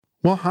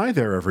Well, hi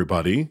there,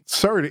 everybody.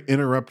 Sorry to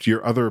interrupt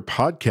your other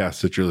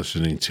podcasts that you're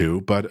listening to,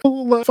 but a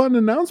little fun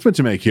announcement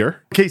to make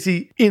here.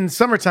 Casey, in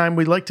summertime,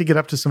 we like to get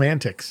up to some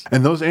antics.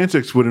 And those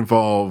antics would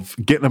involve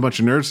getting a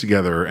bunch of nerds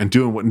together and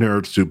doing what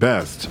nerds do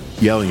best,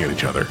 yelling at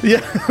each other.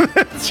 Yeah,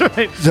 that's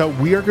right. So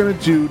we are going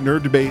to do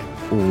Nerd Debate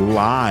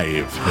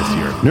live this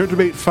year. Nerd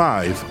Debate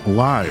 5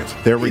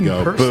 live. There we In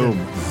go. person. Boom.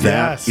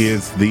 That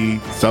is the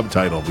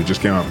subtitle. We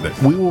just came up with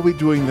it. We will be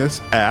doing this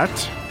at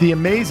the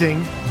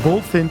amazing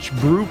Bullfinch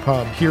Brew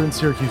Pub here in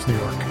Syracuse, New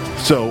York.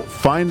 So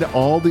find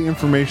all the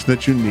information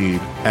that you need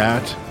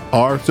at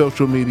our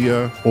social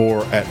media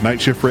or at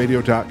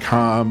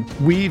nightshiftradio.com.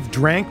 We've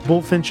drank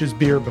Bullfinch's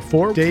beer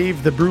before.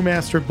 Dave, the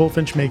brewmaster at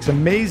Bullfinch, makes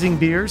amazing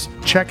beers.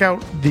 Check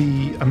out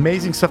the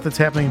amazing stuff that's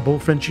happening in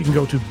Bullfinch. You can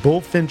go to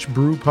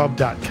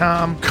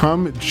bullfinchbrewpub.com.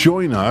 Come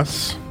join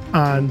us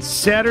on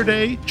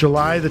Saturday,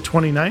 July the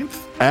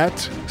 29th at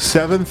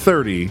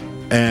 7:30.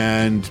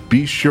 And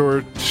be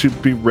sure to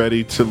be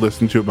ready to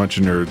listen to a bunch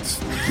of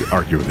nerds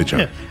argue with each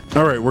other. Yeah.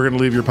 All right, we're going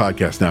to leave your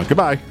podcast now.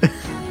 Goodbye.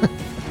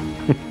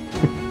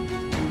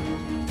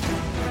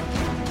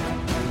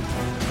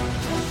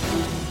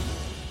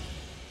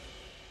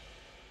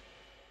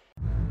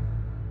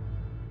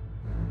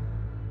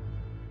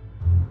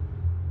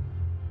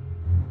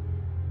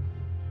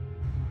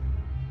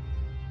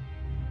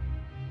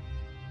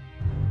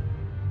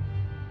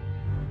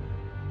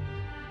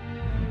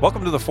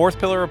 Welcome to the Fourth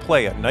Pillar of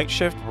Play, a Night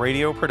Shift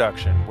radio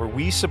production, where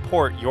we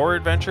support your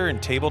adventure in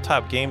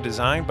tabletop game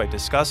design by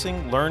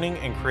discussing, learning,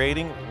 and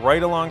creating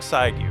right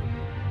alongside you.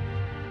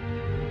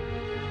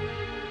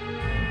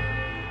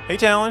 Hey,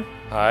 Talon.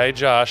 Hi,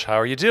 Josh. How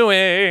are you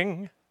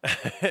doing?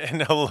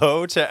 And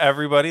hello to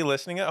everybody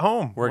listening at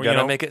home. We're going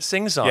to make it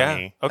sing-songy.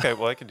 Yeah. Okay,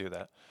 well, I can do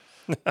that.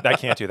 I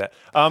can't do that.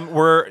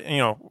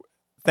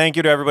 Thank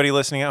you to everybody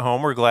listening at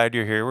home. We're glad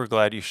you're here. We're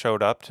glad you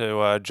showed up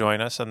to join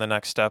us on the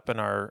next step in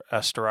our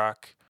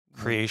Esterach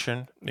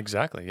creation.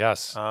 Exactly,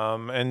 yes.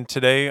 And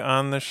today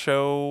on the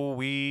show,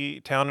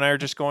 Talon and I are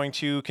just going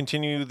to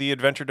continue the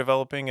adventure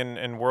developing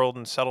and world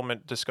and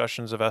settlement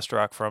discussions of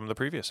Esterach from the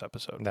previous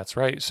episode. That's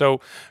right.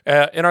 So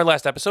in our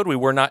last episode, we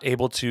were not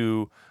able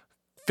to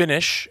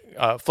finish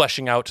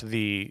fleshing out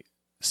the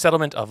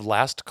settlement of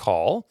Last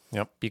Call.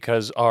 Yep.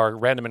 Because our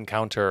random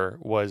encounter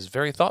was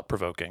very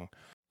thought-provoking.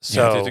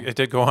 So yeah, it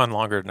did go on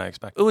longer than I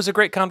expected. It was a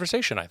great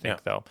conversation, I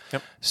think, though.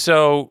 Yep.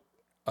 So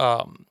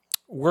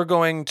we're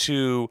going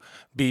to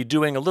be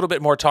doing a little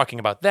bit more talking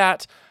about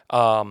that.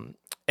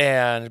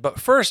 But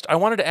first, I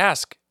wanted to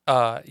ask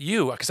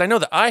you, because I know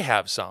that I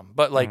have some,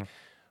 but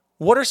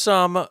what are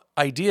some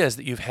ideas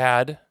that you've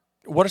had?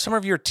 What are some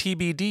of your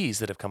TBDs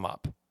that have come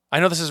up? I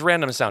know this is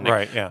random sounding,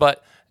 right? Yeah.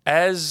 But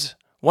as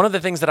one of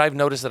the things that I've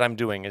noticed that I'm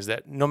doing is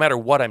that no matter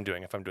what I'm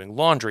doing, if I'm doing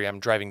laundry, I'm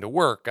driving to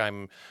work,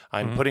 I'm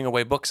putting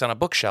away books on a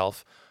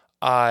bookshelf,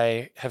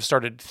 I have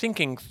started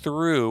thinking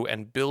through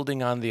and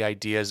building on the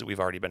ideas that we've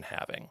already been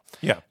having.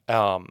 Yeah.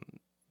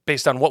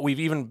 Based on what we've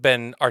even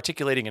been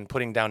articulating and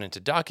putting down into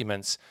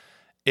documents,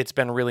 it's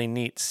been really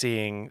neat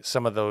seeing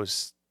some of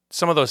those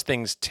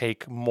things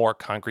take more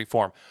concrete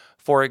form.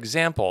 For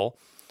example,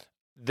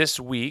 this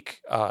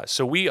week,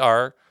 so we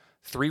are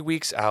 3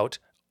 weeks out.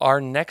 Our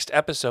next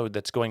episode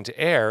that's going to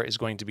air is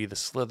going to be the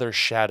Slither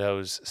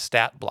Shadows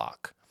stat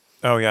block.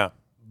 Oh, yeah.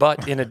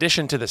 But in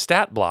addition to the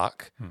stat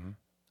block,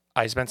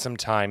 I spent some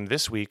time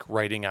this week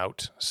writing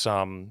out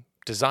some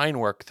design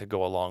work to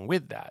go along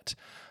with that.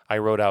 I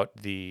wrote out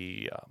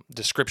the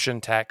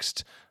description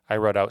text. I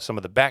wrote out some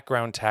of the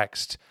background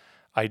text.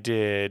 I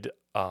did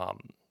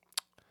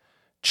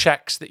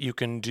checks that you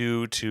can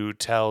do to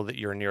tell that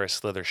you're near a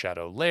Slither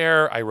Shadow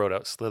lair. I wrote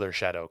out Slither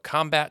Shadow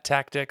combat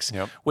tactics,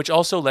 which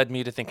also led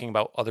me to thinking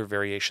about other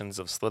variations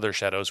of Slither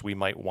Shadows we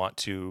might want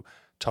to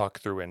talk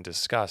through and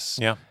discuss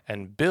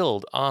and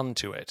build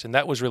onto it. And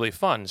that was really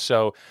fun.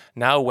 So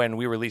now when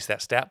we release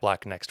that stat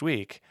block next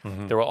week,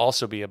 there will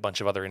also be a bunch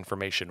of other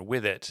information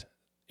with it,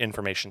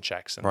 information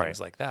checks and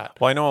things like that.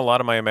 Well, I know a lot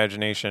of my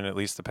imagination, at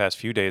least the past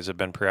few days, have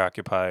been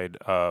preoccupied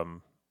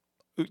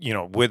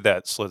with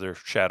that Slither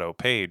Shadow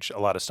page, a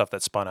lot of stuff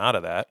that spun out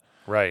of that.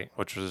 Right.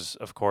 Which was,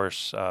 of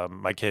course,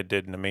 my kid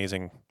did an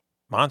amazing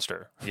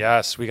monster.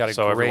 Yes, we got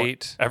a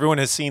great... Everyone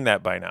has seen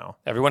that by now.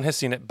 Everyone has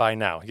seen it by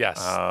now,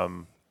 yes.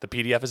 The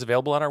PDF is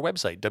available on our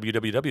website,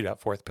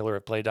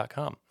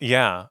 www.fourthpillarofplay.com.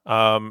 Yeah,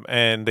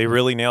 and they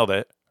really nailed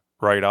it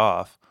right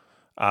off.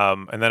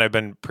 And then I've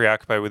been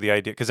preoccupied with the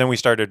idea, because then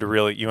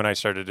you and I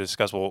started to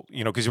discuss, well,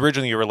 because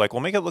originally you were like,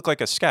 well, make it look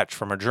like a sketch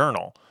from a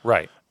journal.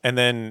 Right. And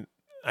then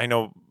I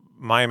know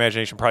my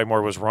imagination probably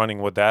more was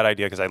running with that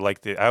idea, because I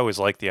always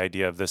liked the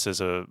idea of this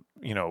as a,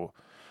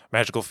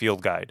 magical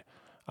field guide.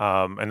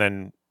 And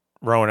then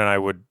Rowan and I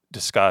would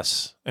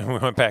discuss, and we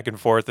went back and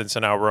forth. And so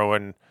now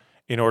Rowan,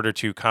 in order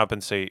to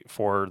compensate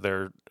for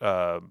their,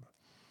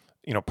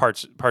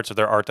 parts of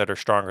their art that are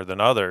stronger than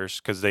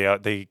others, because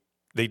they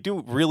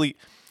do really,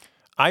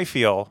 I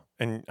feel,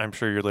 and I'm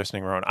sure you're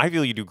listening, Rowan, I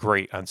feel you do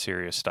great on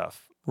serious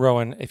stuff.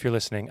 Rowan, if you're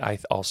listening, I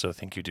also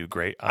think you do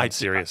great on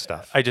serious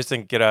stuff. I just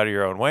think get out of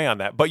your own way on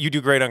that. But you do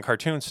great on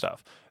cartoon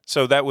stuff.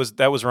 So that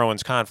was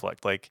Rowan's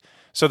conflict. Like,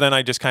 so then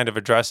I just kind of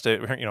addressed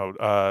it.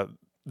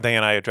 They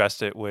and I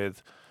addressed it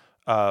with,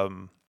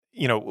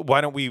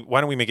 why don't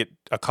we make it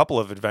a couple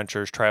of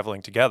adventures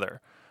traveling together?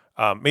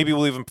 Maybe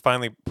we'll even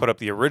finally put up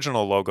the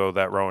original logo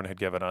that Rowan had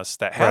given us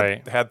that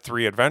had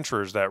 3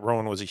 adventurers that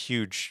Rowan was a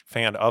huge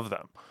fan of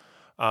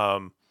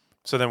them.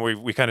 So then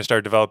we kind of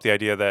started to develop the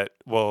idea that,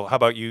 well, how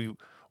about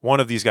one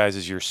of these guys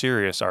is your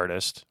serious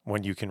artist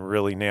when you can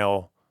really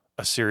nail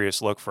a serious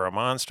look for a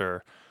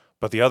monster,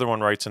 but the other one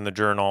draws in the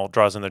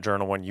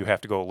journal when you have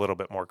to go a little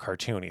bit more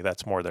cartoony.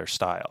 That's more their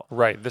style.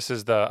 Right. This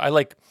is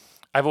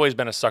I've always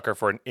been a sucker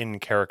for an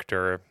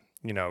in-character,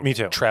 Me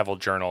too. travel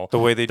journal. The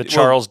way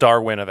Charles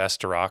Darwin of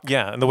Esterach.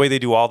 Yeah, and the way they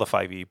do all the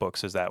 5e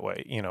books is that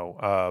way.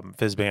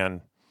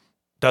 Fizban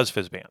does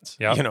Fizbans.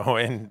 Yeah.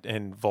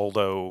 And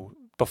Voldo.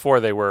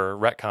 Before they were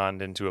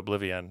retconned into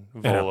Oblivion,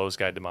 Volo's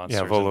Guide to Monsters.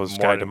 Yeah, Volo's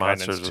Guide to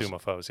Monsters. Tomb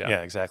of Foes, Yeah,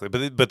 exactly.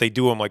 But they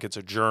do them like it's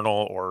a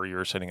journal or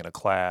you're sitting in a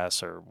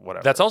class or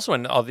whatever. That's also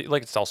in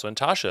it's also in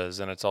Tasha's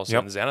and it's also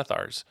in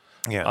Xanathar's.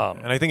 Yeah,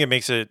 and I think it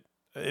makes it.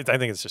 I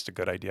think it's just a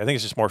good idea. I think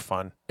it's just more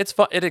fun. It's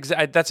fun.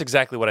 That's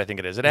exactly what I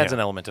think it is. It adds an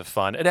element of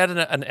fun. It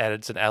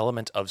adds an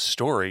element of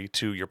story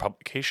to your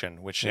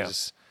publication, which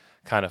is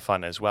kind of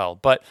fun as well.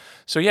 But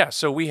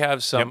so we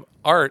have some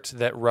art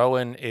that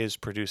Rowan is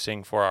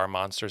producing for our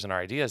monsters and our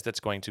ideas that's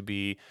going to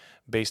be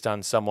based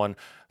on someone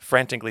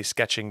frantically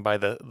sketching by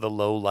the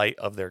low light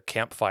of their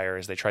campfire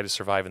as they try to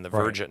survive in the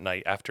verge at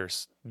night after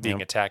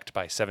being attacked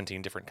by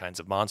 17 different kinds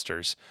of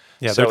monsters.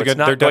 Yeah, so they're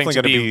definitely going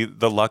to be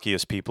the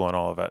luckiest people in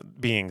all of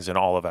beings in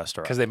all of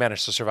Esterach. Because they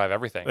managed to survive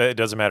everything. It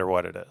doesn't matter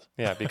what it is.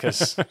 Yeah,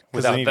 because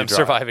without them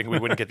surviving, we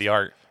wouldn't get the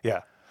art.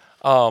 Yeah.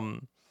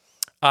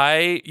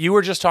 You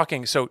were just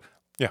talking, so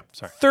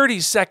 30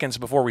 seconds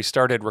before we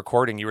started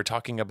recording, you were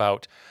talking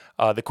about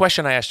the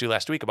question I asked you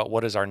last week about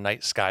what does our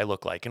night sky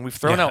look like? And we've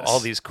thrown out all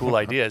these cool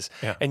ideas.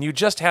 And you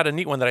just had a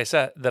neat one that I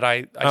said that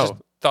I just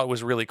thought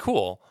was really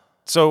cool.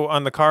 So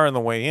on the car on the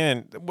way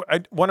in,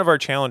 one of our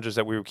challenges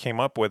that we came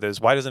up with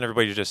is why doesn't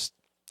everybody just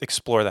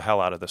explore the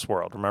hell out of this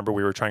world? Remember,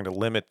 we were trying to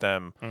limit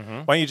them.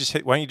 Why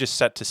don't you just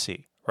set to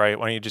sea, right?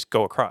 Why don't you just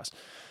go across?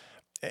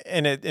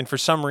 And for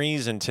some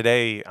reason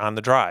today on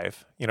the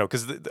drive,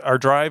 because our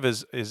drive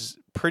is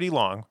pretty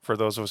long for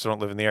those of us who don't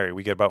live in the area.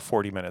 We get about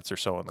 40 minutes or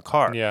so in the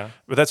car. Yeah.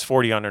 But that's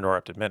 40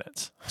 uninterrupted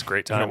minutes. It's a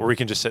great time. Where we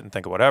can just sit and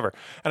think of whatever.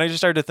 And I just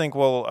started to think,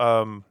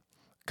 well,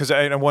 because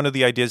one of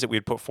the ideas that we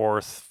had put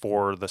forth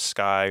for the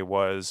sky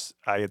was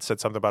I had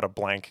said something about a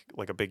blank,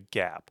 like a big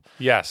gap.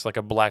 Yes, like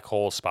a black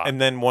hole spot. And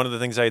then one of the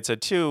things I had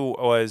said too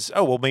was,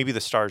 oh, well, maybe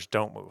the stars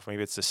don't move.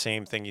 Maybe it's the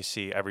same thing you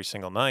see every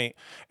single night.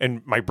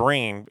 And my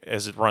brain,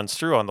 as it runs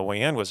through on the way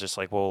in, was just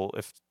like, well,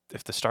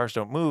 if the stars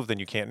don't move, then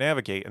you can't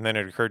navigate. And then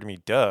it occurred to me,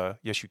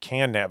 yes, you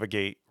can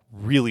navigate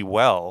really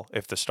well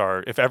if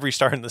every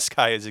star in the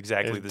sky is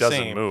exactly the same. It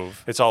doesn't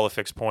move. It's all a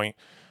fixed point.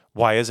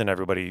 Why isn't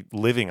everybody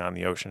living on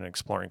the ocean and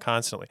exploring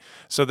constantly?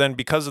 So then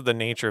because of the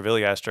nature of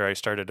Iliaster, I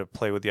started to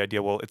play with the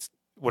idea, well,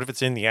 what if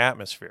it's in the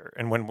atmosphere?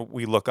 And when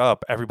we look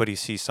up, everybody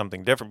sees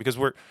something different because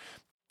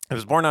it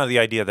was born out of the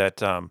idea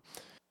that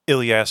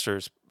Iliaster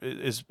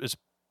is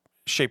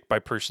shaped by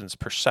person's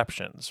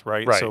perceptions,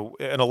 right? So,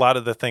 and a lot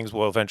of the things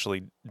we'll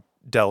eventually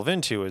delve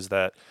into is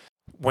that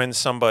when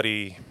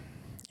somebody,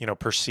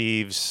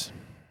 perceives,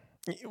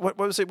 what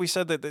was it we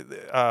said that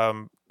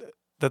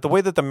the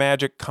way that the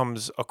magic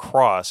comes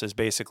across is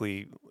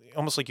basically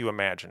almost like you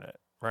imagine it,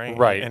 right?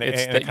 Right. And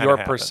it's and that it your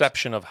happens.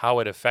 perception of how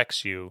it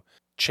affects you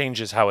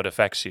changes how it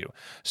affects you.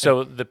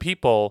 So the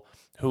people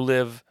who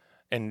live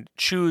and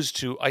choose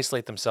to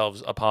isolate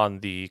themselves upon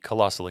the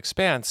colossal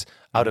expanse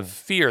out of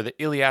fear that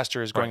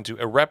Iliaster is going to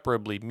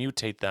irreparably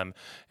mutate them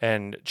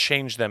and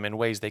change them in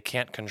ways they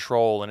can't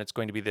control, and it's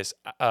going to be this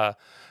out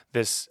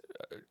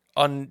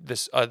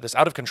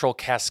of control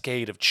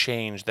cascade of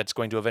change that's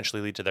going to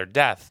eventually lead to their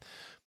death.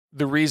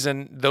 The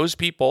reason those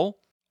people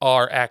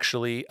are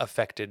actually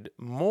affected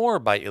more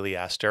by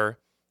Iliaster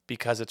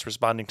because it's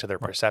responding to their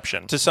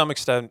perception. To some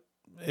extent,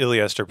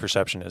 Iliaster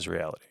perception is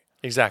reality.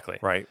 Exactly.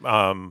 Right.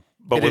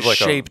 But it with is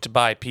shaped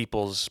by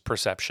people's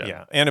perception.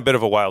 Yeah. And a bit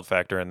of a wild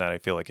factor in that I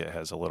feel like it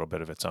has a little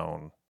bit of its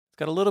own. It's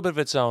got a little bit of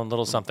its own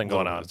little something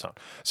going on.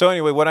 So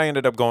anyway, what I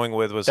ended up going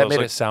with was... That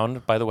made it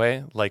sound, by the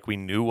way, like we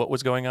knew what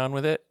was going on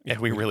with it, and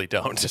we really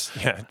don't.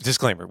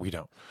 Disclaimer, we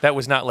don't. That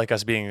was not like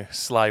us being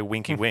sly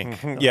winky wink.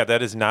 Yeah,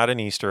 that is not an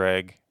Easter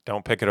egg.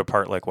 Don't pick it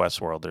apart like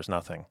Westworld. There's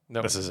nothing.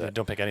 No, this is it.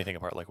 Don't pick anything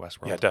apart like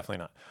Westworld. Yeah,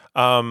 definitely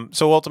not.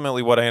 So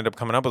ultimately what I ended up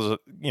coming up with was,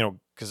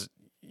 because...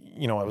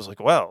 I was like,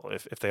 well,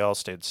 if they all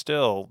stayed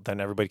still, then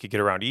everybody could get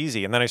around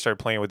easy. And then I started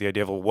playing with the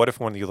idea of, well, what if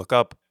when you look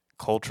up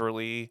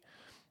culturally,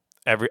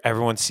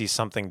 everyone sees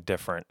something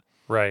different?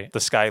 Right. The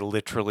sky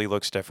literally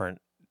looks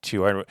different to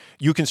you.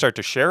 You can start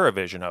to share a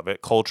vision of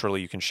it.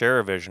 Culturally, you can share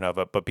a vision of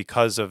it. But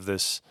because of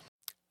this,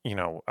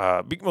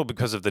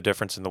 because of the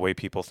difference in the way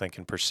people think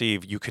and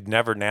perceive, you could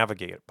never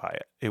navigate it by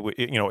it.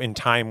 In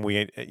time,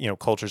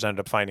 cultures ended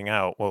up finding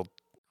out, well,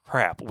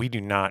 crap, we do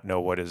not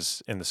know what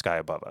is in the sky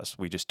above us.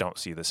 We just don't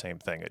see the same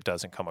thing. It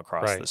doesn't come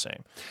across the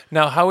same.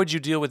 Now, how would you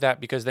deal with that?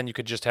 Because then you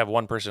could just have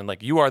one person,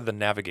 like you are the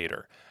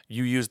navigator.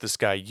 You use the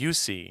sky you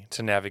see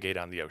to navigate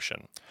on the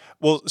ocean.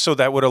 Well, so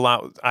that would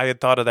allow, I had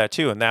thought of that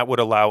too, and that would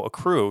allow a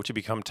crew to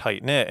become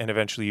tight-knit, and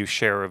eventually you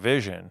share a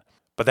vision.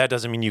 But that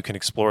doesn't mean you can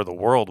explore the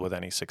world with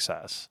any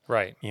success.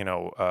 Right.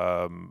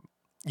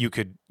 You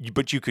could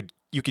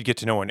get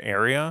to know an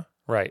area.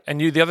 Right. And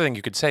the other thing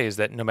you could say is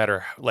that no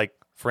matter, like,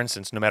 for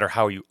instance, no matter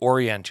how you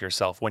orient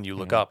yourself when you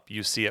look up,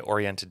 you see it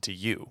oriented to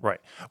you.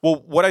 Right.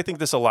 Well, what I think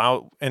this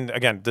and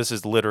again, this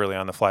is literally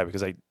on the fly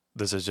because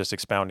this is just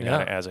expounding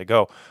on it as I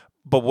go.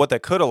 But what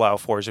that could allow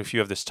for is if you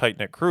have this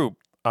tight-knit group,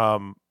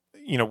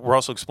 we're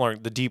also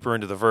exploring the deeper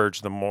into the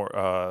verge, the more,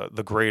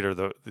 the greater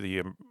the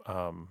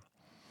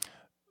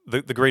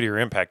greater you're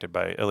impacted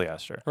by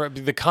Esterach. Right.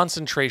 The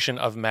concentration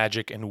of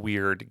magic and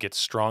weird gets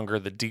stronger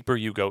the deeper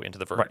you go into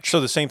the verge. Right.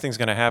 So the same thing's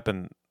going to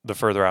happen the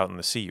further out in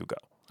the sea you go.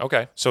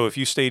 Okay. So if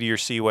you stay to your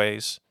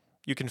seaways,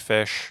 you can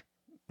fish.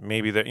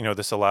 Maybe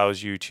this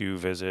allows you to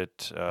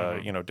visit,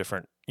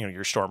 different,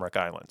 your Stormwreck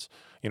Islands.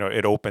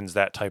 It opens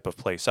that type of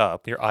place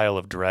up. Your Isle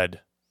of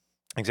Dread.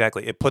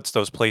 Exactly. It puts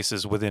those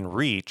places within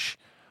reach,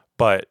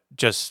 but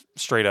just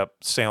straight up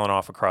sailing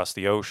off across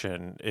the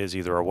ocean is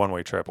either a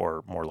one-way trip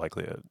or more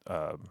likely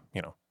a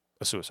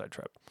suicide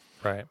trip.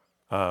 Right.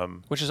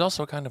 Which is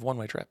also a kind of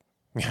one-way trip.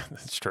 Yeah,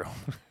 that's true.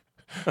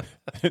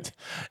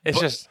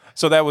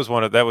 So that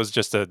was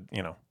just a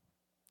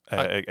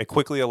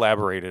quickly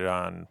elaborated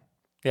on.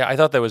 Yeah, I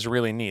thought that was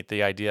really neat.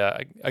 The idea,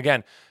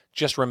 again,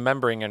 just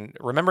remembering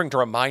to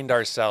remind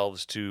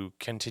ourselves to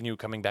continue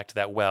coming back to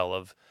that well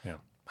of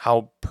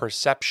how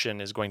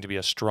perception is going to be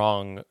a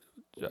strong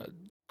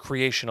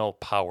creational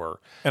power.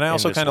 And I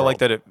also kind of like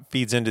that it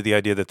feeds into the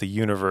idea that the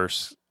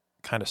universe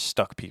kind of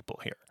stuck people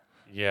here.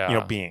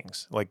 Yeah.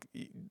 Beings. Like,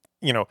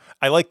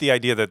 I like the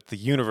idea that the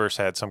universe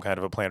had some kind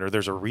of a plan, or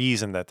there's a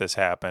reason that this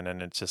happened,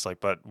 and it's just like,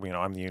 but,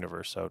 I'm the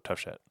universe, so tough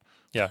shit.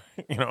 Yeah.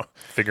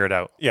 Figure it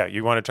out. Yeah,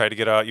 you want to try to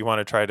get out, you want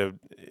to try to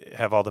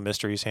have all the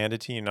mysteries handed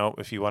to you,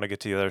 if you want to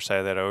get to the other side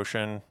of that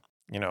ocean,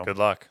 good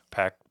luck.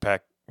 Pack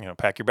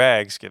your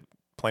bags, get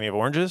plenty of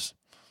oranges.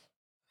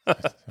 You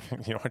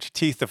don't want your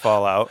teeth to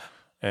fall out,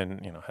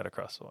 and, head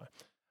across the way.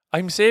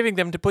 I'm saving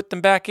them to put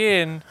them back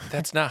in.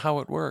 That's not how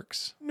it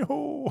works.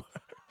 No.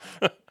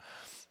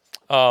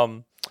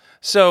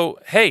 So,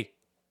 hey,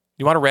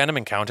 you want a random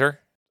encounter?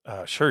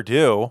 Sure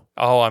do.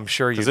 Oh, I'm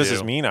sure you do. Because this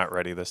is me not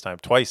ready this time.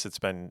 Twice it's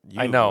been you.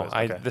 I know.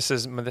 Okay. This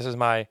is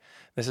my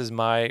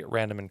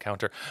random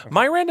encounter. Okay.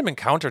 My random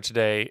encounter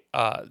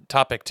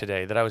topic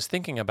today that I was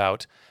thinking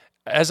about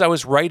as I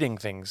was writing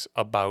things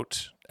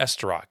about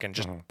Esterach and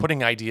just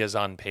putting ideas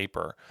on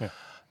paper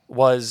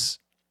was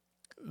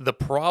the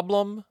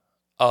problem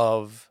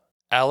of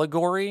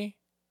allegory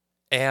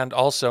and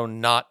also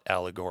not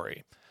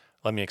allegory.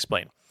 Let me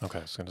explain. Okay,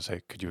 I was going to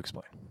say, could you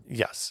explain?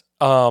 Yes.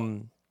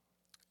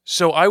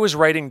 So I was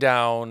writing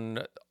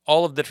down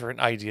all of the different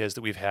ideas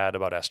that we've had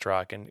about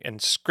Esterach and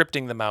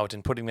scripting them out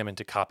and putting them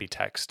into copy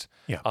text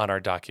on our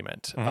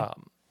document.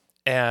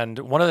 And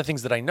one of the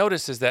things that I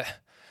noticed is that,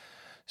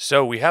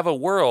 so we have a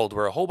world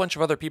where a whole bunch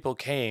of other people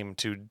came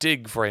to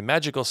dig for a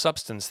magical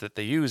substance that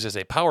they use as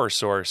a power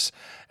source,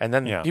 and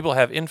then people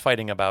have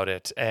infighting about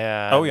it.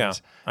 And, I know.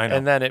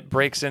 And then it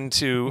breaks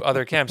into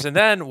other camps. And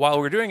then while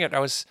we were doing it,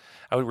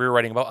 we were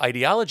writing about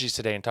ideologies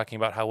today and talking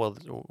about how,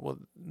 well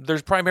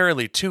there's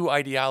primarily two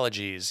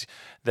ideologies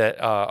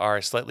that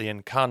are slightly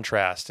in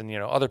contrast, and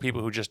other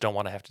people who just don't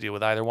want to have to deal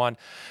with either one.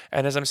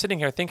 And as I'm sitting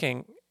here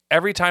thinking,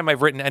 every time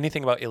I've written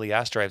anything about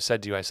Esterach, I've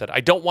said to you, I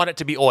don't want it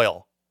to be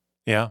oil.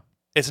 Yeah.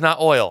 It's not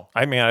oil.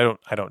 I mean,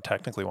 I don't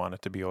technically want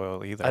it to be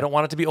oil either. I don't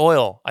want it to be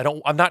oil.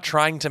 I'm not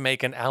trying to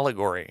make an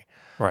allegory.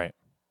 Right.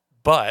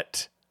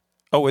 But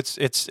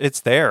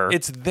it's there.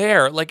 It's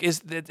there. Like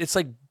it's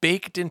like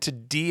baked into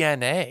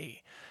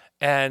DNA.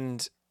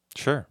 And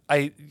sure.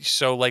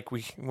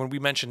 When we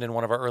mentioned in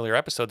one of our earlier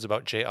episodes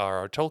about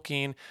J.R.R.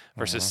 Tolkien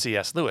versus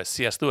C.S. Lewis.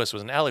 C.S. Lewis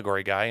was an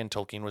allegory guy and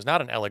Tolkien was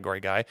not an allegory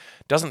guy.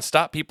 Doesn't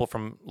stop people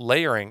from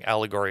layering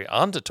allegory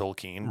onto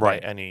Tolkien by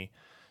any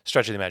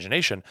stretch of the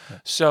imagination. Yeah.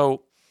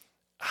 So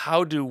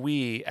how do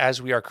we,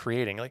 as we are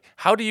creating,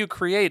 how do you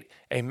create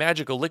a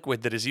magical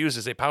liquid that is used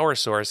as a power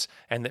source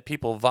and that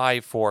people vie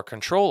for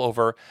control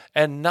over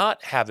and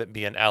not have it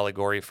be an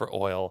allegory for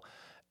oil?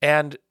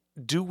 And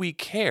do we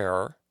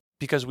care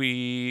because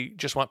we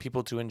just want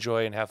people to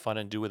enjoy and have fun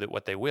and do with it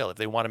what they will? If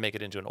they want to make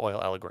it into an oil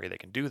allegory, they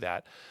can do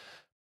that.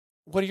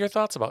 What are your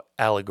thoughts about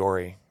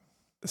allegory?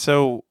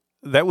 So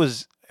that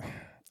was...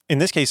 In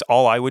this case,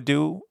 all I would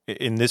do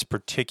in this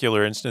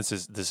particular instance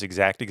is this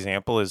exact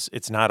example is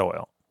it's not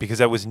oil, because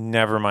that was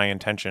never my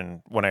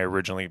intention when I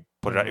originally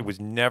put it out. It was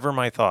never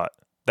my thought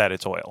that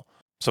it's oil.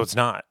 So it's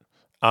not.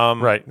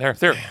 Right. There.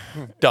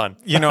 Done.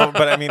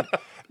 But I mean,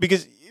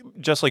 because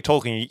just like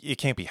Tolkien, it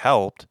can't be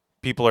helped.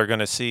 People are going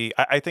to see.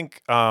 I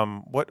think,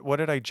 what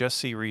did I just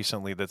see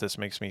recently that this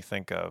makes me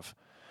think of?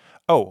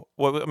 Oh,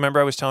 well, remember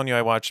I was telling you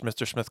I watched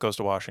Mr. Smith Goes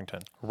to Washington?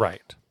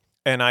 Right.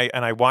 And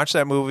I watched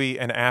that movie,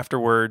 and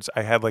afterwards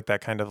I had like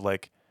that kind of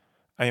like,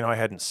 I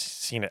hadn't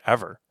seen it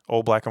ever.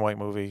 Old black and white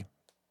movie.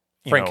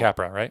 Frank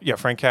Capra, right? Yeah,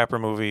 Frank Capra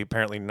movie.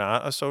 Apparently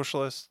not a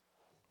socialist.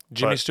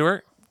 Jimmy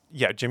Stewart?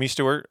 Yeah, Jimmy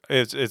Stewart.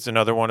 It's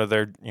another one of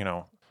their,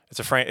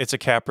 it's a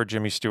Capra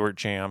Jimmy Stewart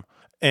jam.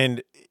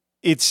 And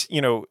it's,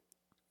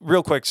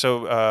 real quick.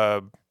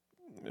 So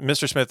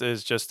Mr. Smith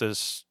is just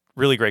this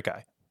really great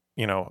guy.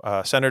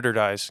 Senator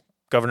dies.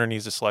 Governor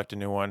needs to select a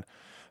new one.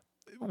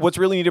 What's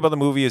really neat about the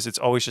movie is it's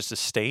always just a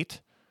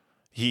state.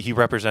 He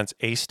represents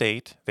a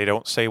state. They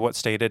don't say what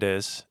state it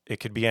is. It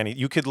could be any.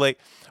 You could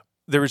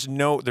there's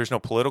no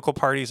political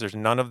parties. There's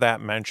none of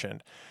that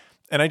mentioned.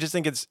 And I just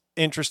think it's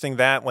interesting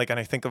that and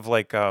I think of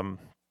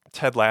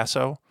Ted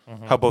Lasso,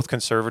 how both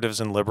conservatives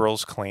and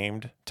liberals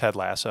claimed Ted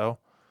Lasso.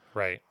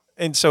 Right.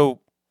 And so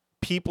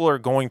people are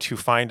going to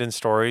find in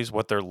stories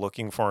what they're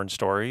looking for in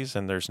stories,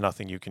 and there's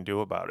nothing you can do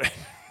about it.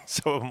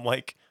 So I'm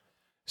like...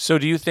 So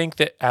do you think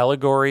that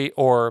allegory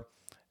or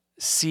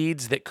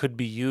seeds that could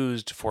be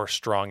used for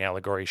strong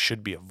allegory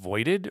should be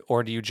avoided,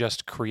 or do you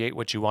just create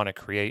what you want to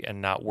create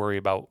and not worry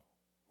about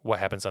what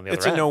happens on the other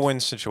end? It's a no-win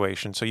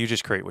situation, so you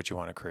just create what you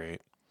want to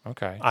create.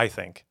 Okay. I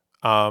think.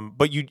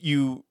 But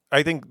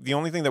I think the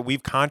only thing that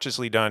we've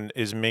consciously done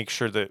is make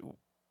sure that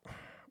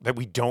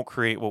we don't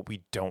create what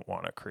we don't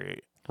want to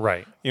create.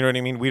 Right. You know what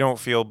I mean? We don't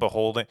feel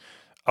beholden.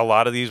 A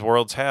lot of these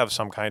worlds have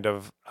some kind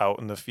of out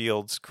in the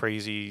fields,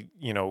 crazy,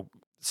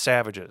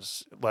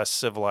 savages, less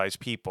civilized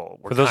people.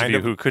 For those of you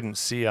who couldn't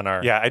see on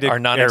our I did our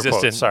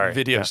non-existent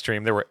video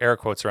stream, there were air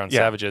quotes around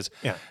savages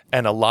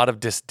and a lot of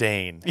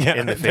disdain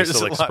in the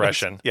facial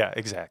expression.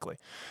 Exactly.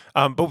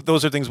 But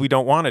those are things we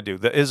don't want to do.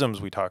 The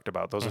isms we talked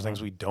about, those are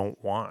things we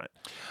don't want.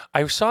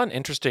 I saw an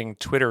interesting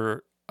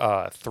Twitter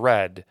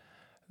thread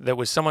that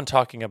was someone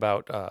talking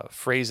about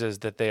phrases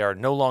that they are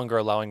no longer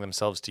allowing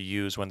themselves to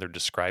use when they're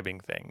describing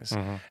things.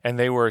 And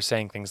they were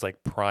saying things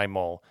like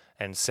primal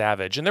and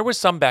savage. And there was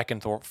some back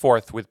and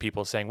forth with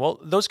people saying, well,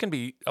 those can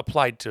be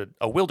applied to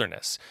a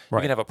wilderness. Right.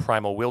 You can have a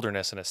primal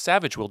wilderness and a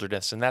savage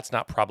wilderness, and that's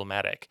not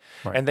problematic.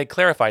 Right. And they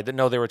clarified that,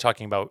 no, they were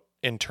talking about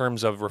in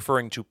terms of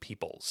referring to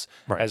peoples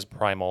as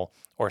primal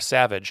or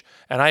savage.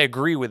 And I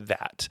agree with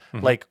that.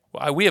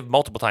 We have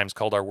multiple times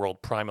called our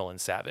world primal and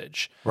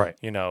savage. Right.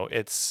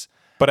 It's...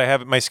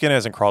 But my skin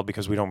hasn't crawled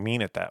because we don't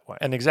mean it that way.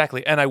 And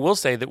exactly. And I will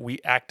say that we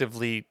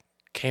actively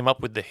came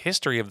up with the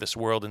history of this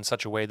world in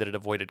such a way that it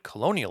avoided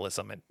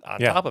colonialism on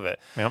top of it.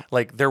 Yeah.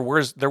 There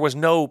was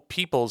no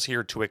peoples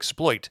here to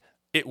exploit.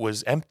 It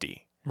was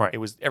empty. Right.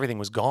 Everything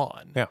was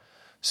gone. Yeah.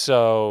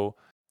 So,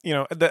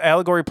 the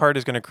allegory part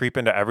is going to creep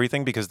into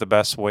everything because the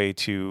best way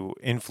to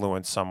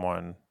influence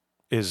someone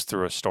is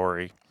through a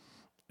story.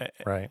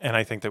 Right. And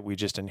I think that we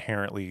just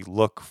inherently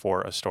look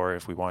for a story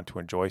if we want to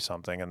enjoy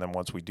something, and then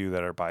once we do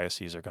that, our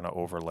biases are going to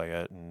overlay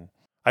it. And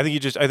I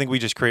think we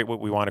just create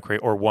what we want to create,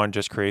 or one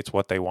just creates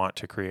what they want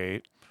to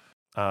create.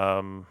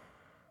 The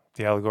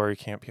allegory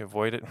can't be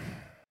avoided,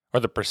 or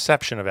the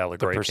perception of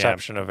allegory. Can't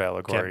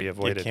be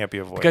avoided. It can't be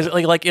avoided because,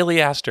 like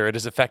Iliaster, it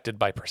is affected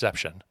by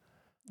perception.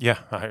 Yeah.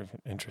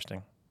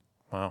 Interesting.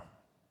 Wow,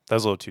 that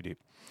was a little too deep.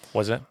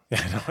 Was it?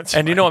 Yeah, no, it's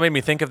and fine. You know what made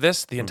me think of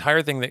this? The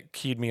entire thing that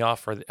keyed me off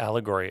for the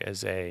allegory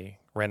as a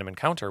random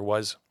encounter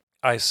was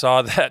I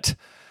saw that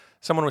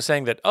someone was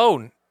saying that,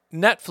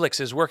 Netflix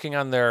is working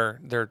on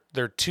their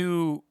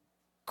 2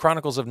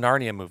 Chronicles of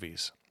Narnia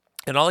movies.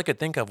 And all I could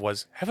think of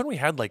was, haven't we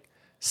had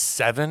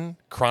 7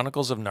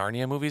 Chronicles of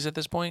Narnia movies at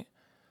this point?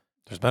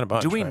 There's been a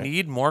bunch. Do we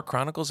need more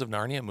Chronicles of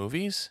Narnia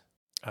movies?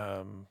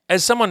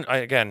 As someone,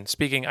 again,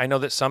 speaking, I know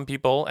that some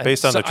people...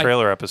 Based on the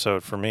trailer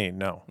episode, for me,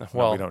 no.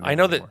 Well, we don't need I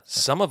know anymore. that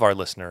some of our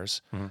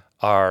listeners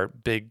are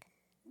big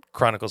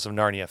Chronicles of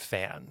Narnia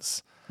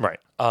fans. Right.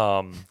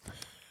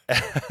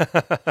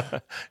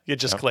 It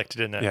just clicked,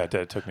 didn't it? Yeah, it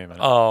did. It took me a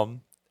minute.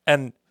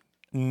 And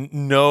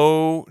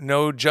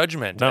no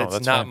judgment. No, it's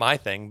that's not fine. my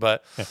thing,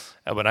 but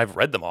when I've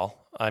read them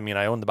all. I mean,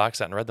 I own the box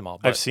set and read them all.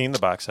 But I've seen the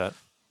box set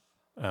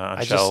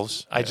on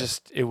shelves.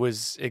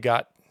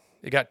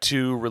 It got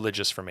too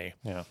religious for me.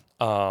 Yeah.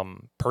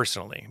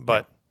 Personally,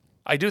 but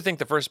I do think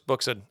the first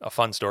book's a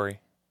fun story.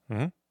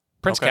 Mm-hmm.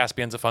 Prince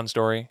Caspian's a fun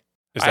story.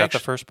 Is that the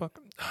first book?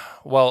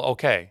 Well,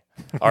 okay.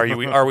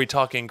 Are we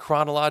talking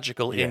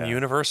chronological in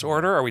universe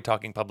order? Or are we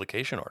talking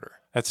publication order?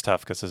 That's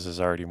tough because this is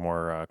already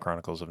more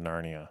Chronicles of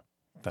Narnia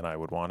than I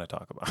would want to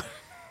talk about.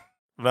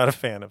 I'm not a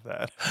fan of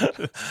that.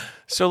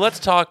 So let's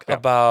talk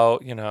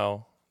about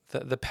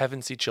the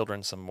Pevensey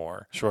children some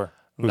more. Sure.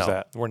 Who's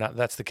that? We're not.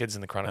 That's the kids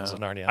in the Chronicles of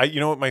Narnia. You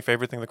know what my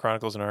favorite thing the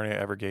Chronicles of Narnia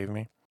ever gave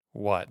me?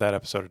 What? That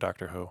episode of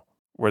Doctor Who,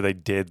 where they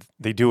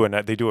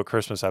do a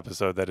Christmas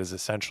episode that is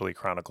essentially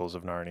Chronicles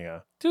of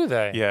Narnia. Do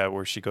they? Yeah,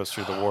 where she goes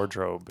through the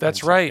wardrobe.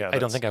 That's right. Yeah, I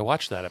don't think I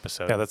watched that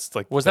episode. Yeah, that's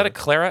Was that a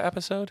Clara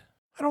episode?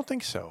 I don't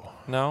think so.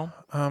 No.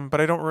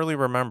 But I don't really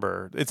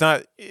remember. It's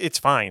not. It's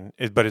fine,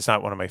 but it's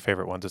not one of my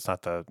favorite ones. It's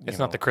not the. It's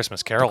not the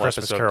Christmas Carol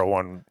episode. Christmas Carol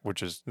one,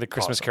 which is the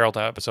Christmas awesome. Carol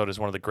episode is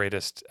one of the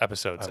greatest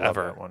episodes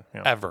ever. That one.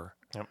 Yeah. Ever.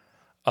 Yep.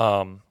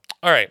 All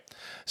right.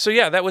 So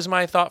yeah, that was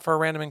my thought for a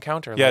random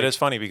encounter. Yeah, it is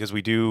funny because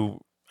we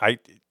do.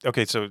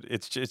 Okay, so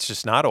it's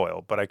just not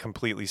oil, but I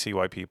completely see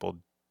why people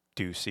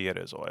do see it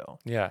as oil.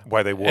 Yeah.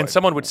 Why they would. And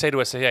someone would say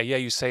to us, yeah,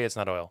 you say it's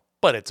not oil,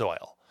 but it's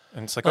oil.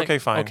 And it's like okay,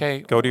 fine. Okay.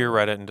 Go to your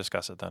Reddit and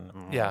discuss it then.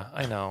 Yeah,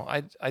 I know.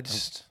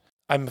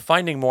 I'm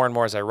finding more and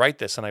more as I write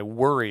this, and I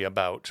worry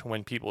about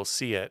when people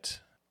see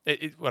it.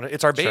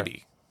 It's our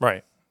baby. Sure.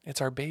 Right.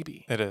 It's our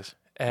baby. It is.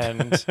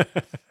 And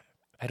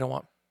I don't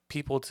want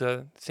people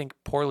to think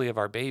poorly of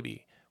our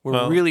baby.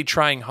 We're really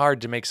trying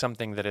hard to make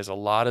something that is a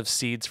lot of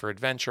seeds for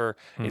adventure,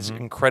 is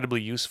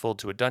incredibly useful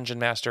to a dungeon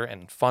master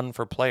and fun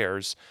for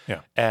players.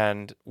 Yeah.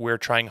 And we're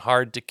trying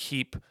hard to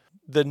keep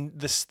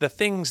the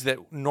things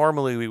that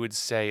normally we would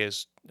say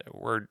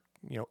were,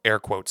 air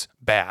quotes,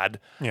 bad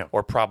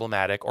or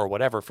problematic or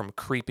whatever from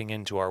creeping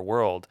into our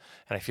world.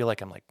 And I feel like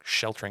I'm like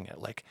sheltering it.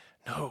 Like,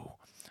 no,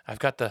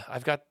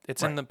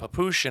 it's in the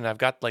papoosh, and I've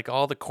got like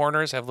all the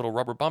corners have little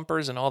rubber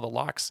bumpers, and all the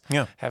locks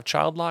have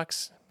child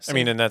locks. I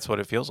mean, and that's what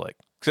it feels like.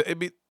 It'd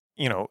be,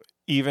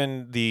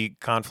 even the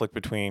conflict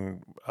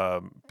between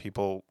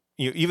people,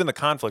 even the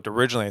conflict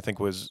originally, I think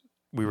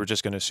we were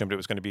just going to assume it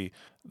was going to be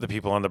the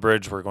people on the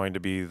bridge were going to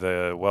be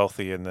the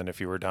wealthy, and then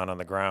if you were down on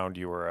the ground,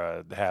 you were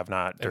a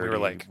have-not, dirty, we were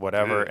like,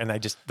 whatever. And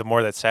the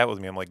more that sat with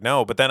me, I'm like,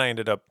 no. But then I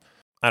ended up,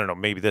 I don't know,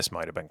 maybe this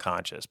might have been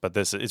conscious, but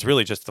it's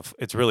really just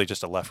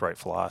a left-right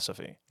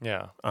philosophy.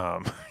 Yeah.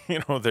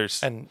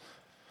 There's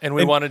and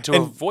we wanted to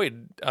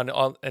avoid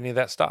on any of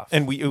that stuff,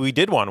 and we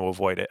did want to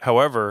avoid it.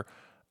 However,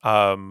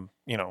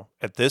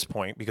 at this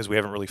point, because we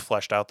haven't really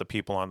fleshed out the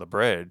people on the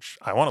bridge,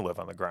 I want to live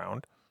on the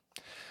ground.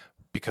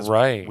 Because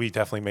we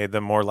definitely made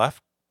them more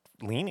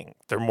left-leaning.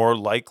 They're more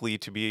likely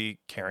to be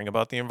caring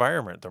about the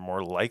environment. They're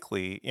more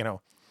likely,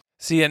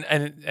 See,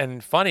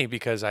 and funny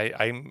because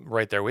I'm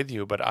right there with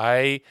you, but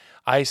I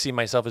see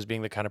myself as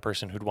being the kind of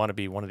person who'd want to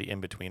be one of the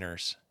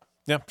in-betweeners.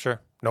 Yeah,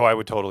 sure. No, I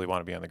would totally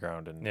want to be on the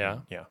ground and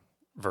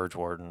verge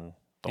warden.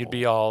 You'd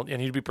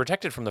be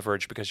protected from the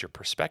verge because your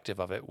perspective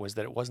of it was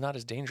that it was not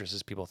as dangerous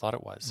as people thought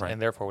it was,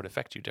 and therefore would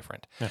affect you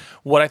different. Yeah.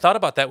 What I thought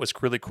about that was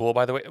really cool,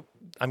 by the way.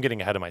 I'm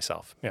getting ahead of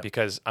myself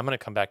because I'm going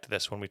to come back to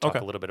this when we talk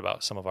a little bit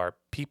about some of our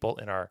people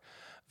in our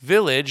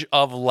village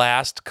of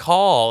last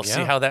call. Yeah.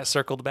 See how that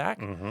circled back?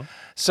 Mm-hmm.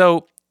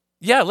 So,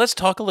 let's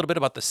talk a little bit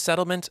about the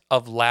settlement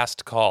of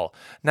last call.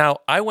 Now,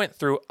 I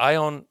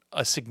own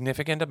a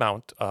significant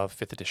amount of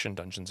 5th edition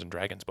Dungeons &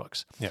 Dragons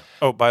books. Yeah.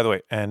 Oh, by the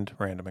way, and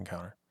random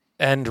encounter.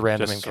 And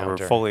random encounter.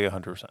 So we're fully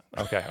 100%.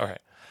 Okay, all right.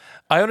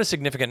 I own a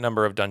significant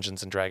number of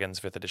Dungeons & Dragons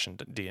 5th edition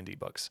D&D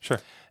books. Sure.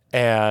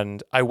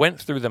 And I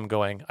went through them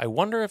going, I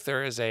wonder if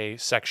there is a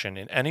section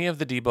in any of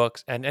the D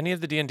books and any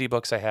of the D&D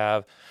books I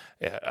have,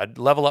 a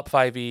Level Up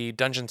 5e,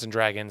 Dungeons &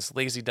 Dragons,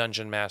 Lazy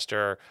Dungeon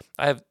Master.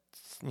 I have,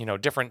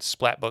 different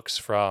splat books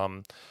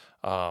from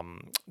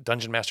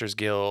Dungeon Masters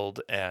Guild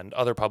and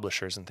other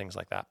publishers and things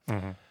like that.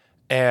 Mm-hmm.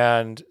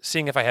 And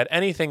seeing if I had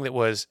anything that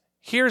was,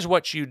 here's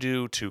what you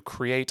do to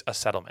create a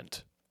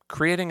settlement.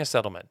 Creating a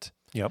settlement.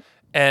 Yep.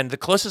 And the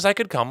closest I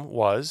could come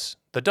was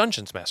the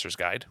Dungeons Master's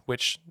Guide,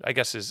 which I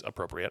guess is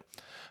appropriate,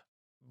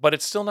 but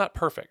it's still not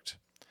perfect.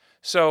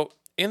 So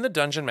in the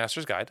Dungeon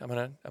Master's Guide, I'm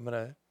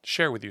gonna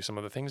share with you some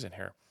of the things in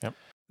here. Yep.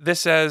 This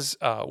says,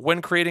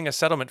 when creating a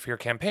settlement for your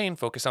campaign,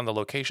 focus on the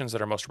locations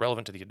that are most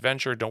relevant to the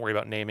adventure. Don't worry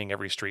about naming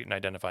every street and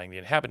identifying the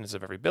inhabitants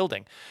of every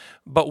building.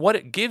 But what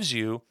it gives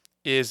you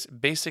is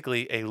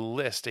basically a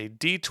list, a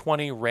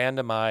D20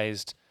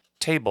 randomized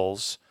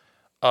tables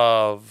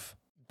of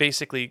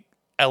basically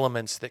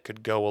elements that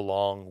could go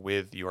along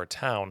with your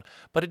town,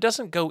 but it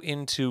doesn't go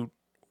into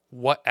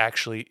what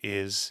actually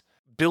is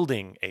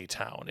building a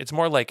town. It's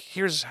more like,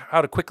 here's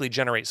how to quickly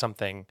generate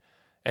something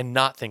and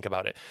not think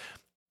about it.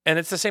 And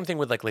it's the same thing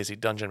with like Lazy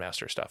Dungeon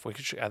Master stuff,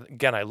 which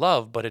again, I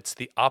love, but it's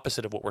the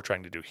opposite of what we're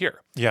trying to do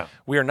here. Yeah.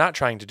 We are not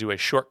trying to do a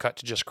shortcut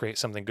to just create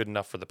something good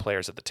enough for the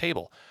players at the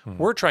table. Mm-hmm.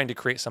 We're trying to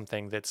create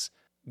something that's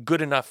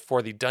good enough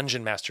for the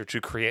dungeon master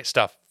to create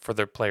stuff for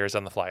the players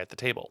on the fly at the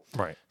table.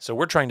 Right. So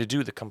we're trying to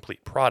do the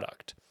complete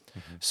product.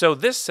 Mm-hmm. So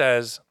this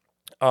says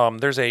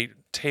there's a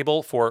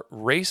table for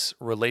race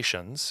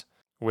relations,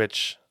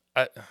 which...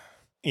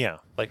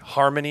 like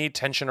harmony,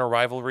 tension, or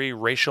rivalry.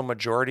 Racial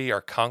majority are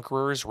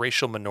conquerors.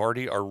 Racial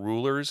minority are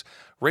rulers.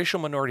 Racial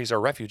minorities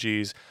are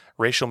refugees.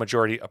 Racial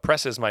majority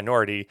oppresses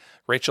minority.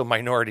 Racial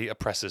minority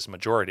oppresses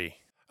majority.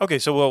 Okay,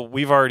 so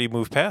we've already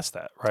moved past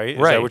that, right?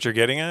 Is that what you're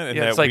getting at? And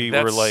that we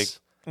were like,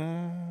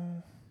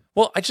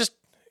 well,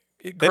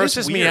 it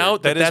grosses me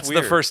out that's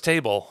the first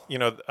table.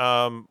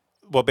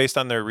 Based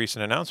on their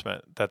recent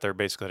announcement that they're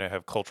basically going to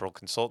have cultural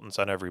consultants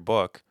on every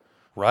book.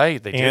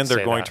 Right, they're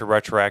going to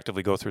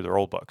retroactively go through their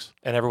old books.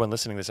 And everyone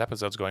listening to this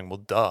episode is going, well,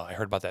 duh, I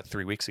heard about that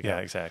 3 weeks ago. Yeah,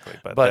 exactly.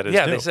 But that is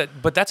new. They said,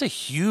 but that's a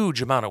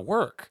huge amount of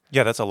work.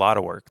 Yeah, that's a lot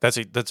of work. That's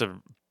a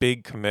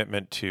big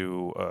commitment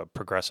to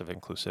progressive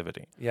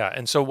inclusivity. Yeah,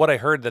 and so what I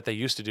heard that they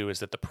used to do is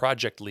that the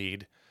project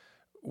lead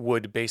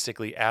would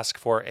basically ask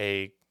for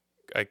a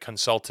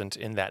consultant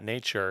in that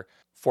nature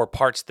for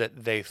parts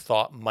that they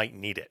thought might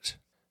need it.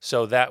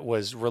 So that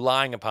was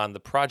relying upon the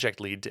project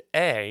lead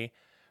to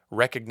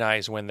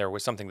recognize when there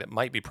was something that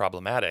might be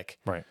problematic,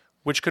 right?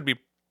 Which could be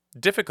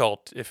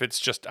difficult if it's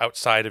just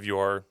outside of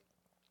your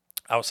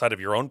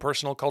own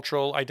personal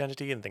cultural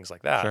identity and things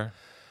like that. Sure.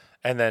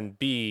 And then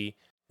B,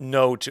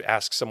 no to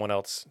ask someone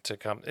else to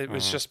come. It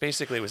was just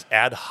basically it was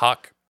ad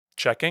hoc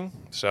checking.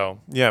 So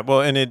Yeah,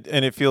 well, and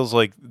it feels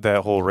like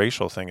that whole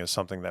racial thing is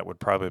something that would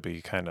probably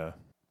be kind of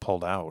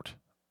pulled out.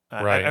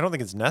 Right. I don't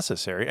think it's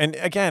necessary. And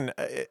again,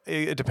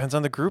 it depends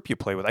on the group you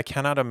play with. I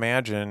cannot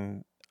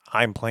imagine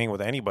I'm playing with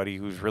anybody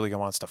who's really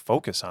wants to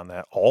focus on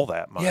that all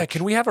that much. yeah,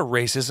 can we have a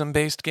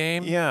racism-based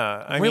game?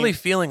 Yeah, I'm really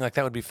feeling like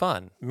that would be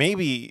fun.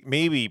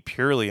 maybe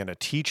purely in a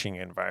teaching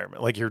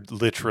environment, like you're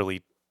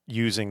literally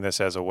using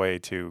this as a way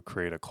to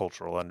create a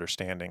cultural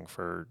understanding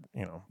for,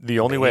 The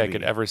only way I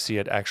could ever see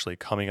it actually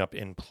coming up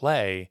in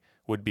play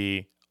would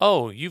be,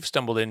 oh, you've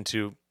stumbled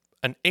into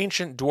an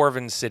ancient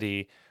dwarven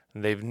city.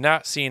 They've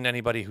not seen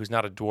anybody who's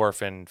not a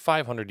dwarf in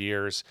 500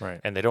 years,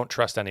 Right. and they don't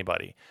trust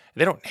anybody.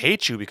 They don't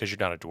hate you because you're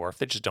not a dwarf.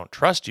 They just don't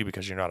trust you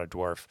because you're not a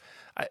dwarf.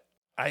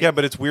 Yeah,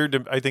 but it's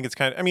weird. I think it's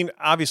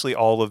obviously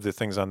all of the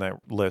things on that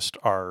list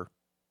are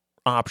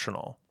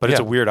optional, but it's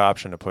a weird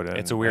option to put in.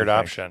 It's a weird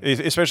option.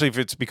 Especially if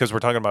it's because we're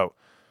talking about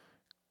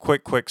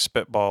quick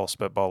spitball,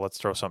 let's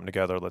throw something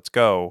together, let's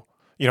go.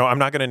 I'm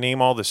not going to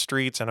name all the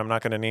streets and I'm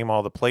not going to name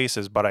all the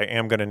places, but I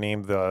am going to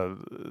name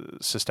the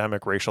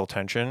systemic racial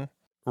tension.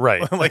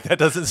 Right. Like that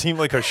doesn't seem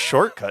like a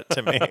shortcut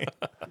to me.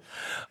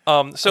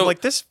 So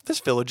like this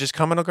village is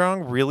coming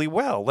along really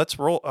well. Let's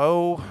roll.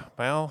 Oh,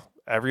 well,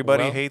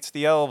 everybody hates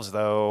the elves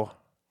though.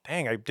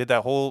 Dang, I did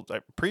that whole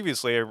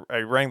previously. I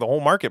rang the whole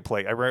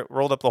marketplace. I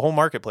rolled up the whole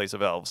marketplace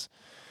of elves.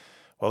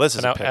 Well, this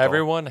is now a pickle.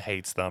 everyone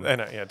hates them.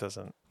 And it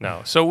doesn't.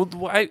 No. So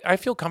I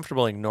feel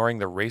comfortable ignoring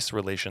the race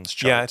relations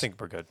chart. Yeah, I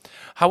think we're good.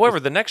 However,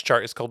 the next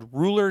chart is called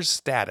ruler's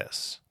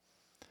status.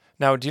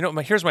 Now, do you know?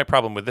 Here's my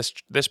problem with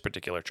this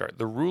particular chart: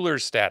 the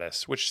ruler's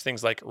status, which is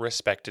things like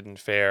respected and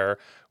fair,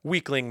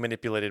 weakling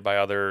manipulated by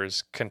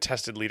others,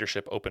 contested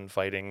leadership, open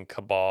fighting,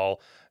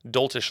 cabal,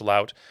 doltish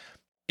lout.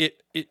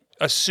 It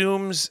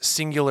assumes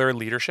singular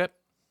leadership.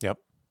 Yep.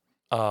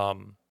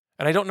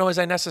 And I don't know as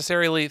I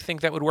necessarily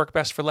think that would work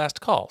best for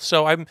last call.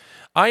 So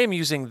I am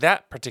using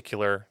that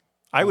particular.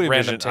 I would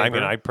random envision.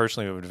 taper. I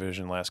personally would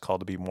envision last call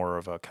to be more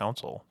of a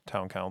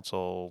town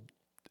council.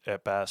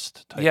 At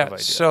best, type of idea.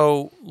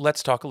 So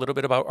let's talk a little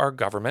bit about our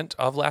government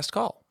of last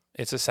call.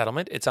 It's a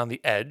settlement. It's on the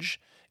edge.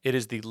 It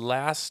is the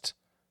last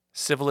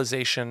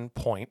civilization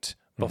point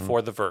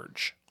before the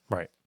verge.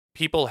 Right.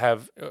 People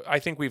have, I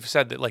think we've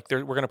said that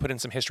we're going to put in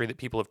some history that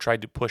people have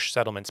tried to push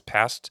settlements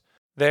past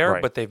there,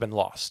 Right. but they've been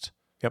lost.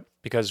 Yep.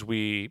 Because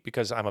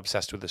I'm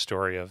obsessed with the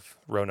story of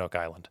Roanoke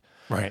Island.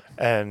 Right.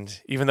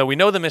 And even though we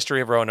know the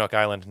mystery of Roanoke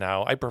Island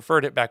now, I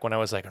preferred it back when I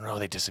was like, no,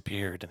 they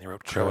disappeared and they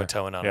wrote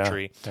Croatoan on a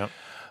tree. Yep.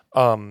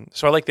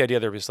 So I like the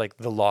idea there was like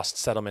the lost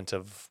settlement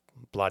of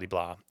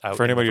blah-de-blah.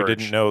 For anybody who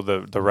didn't know,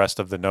 the rest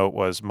of the note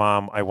was,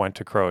 Mom, I went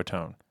to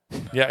Croatoan.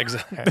 Yeah,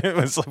 exactly.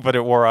 But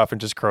it wore off in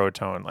just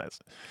Croatoan.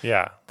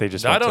 Yeah. They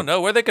just I don't know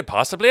where they could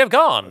possibly have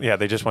gone. Yeah,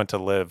 they just went to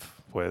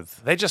live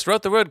with... They just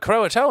wrote the word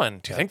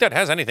Croatoan. Do you think that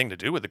has anything to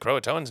do with the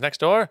Croatoans next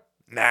door?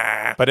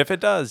 Nah. But if it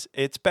does,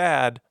 it's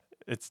bad.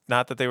 It's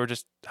not that they were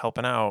just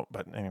helping out,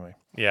 but anyway.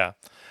 Yeah.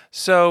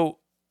 So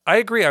I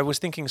agree. I was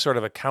thinking sort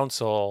of a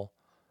council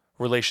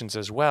relations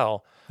as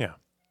well. Yeah.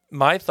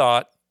 My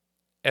thought,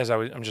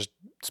 I'm just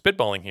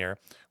spitballing here,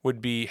 would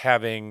be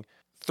having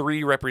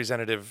three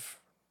representative,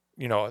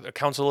 a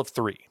council of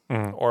three,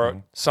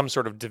 or some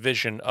sort of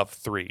division of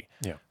three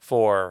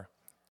for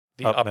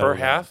the upper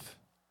half,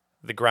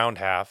 the ground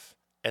half,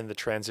 and the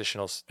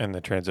transitional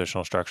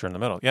structure in the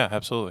middle. Yeah,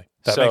 absolutely.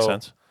 That makes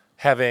sense.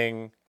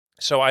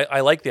 I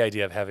like the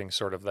idea of having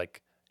sort of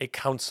like a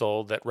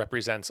council that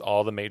represents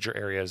all the major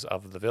areas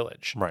of the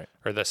village, right,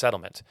 or the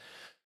settlement.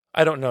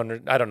 I don't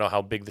know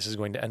how big this is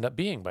going to end up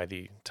being by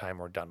the time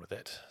we're done with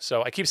it.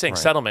 So I keep saying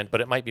settlement,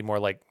 but it might be more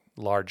like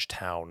large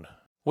town.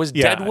 Was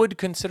Deadwood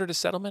considered a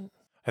settlement?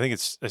 I think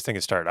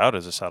it started out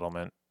as a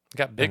settlement. It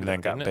got big, and then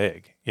got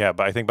big. Yeah,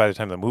 but I think by the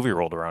time the movie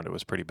rolled around, it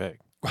was pretty big.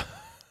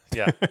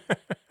 Yeah.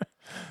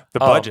 The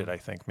budget, I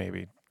think,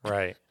 maybe.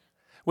 Right.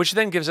 Which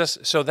then gives us,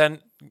 so then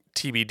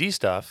TBD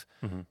stuff,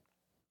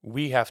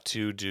 we have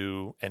to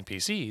do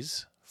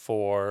NPCs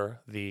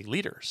for the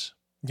leaders.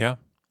 Yeah.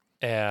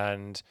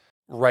 And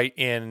write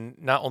in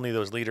not only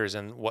those leaders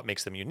and what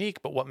makes them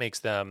unique, but what makes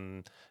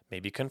them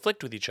maybe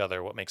conflict with each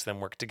other, what makes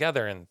them work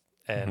together, and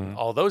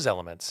all those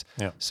elements.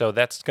 Yeah. So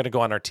that's going to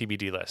go on our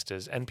TBD list,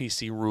 is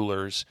NPC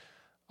rulers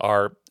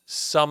are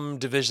some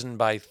division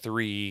by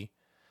three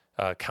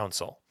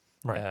council.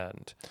 Right.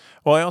 And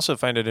well, I also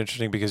find it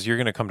interesting because you're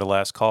going to come to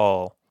last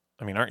call.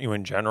 I mean, aren't you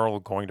in general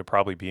going to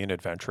probably be an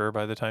adventurer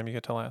by the time you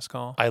get to last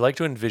call? I like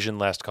to envision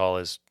last call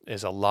as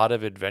a lot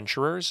of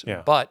adventurers,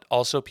 Yeah. but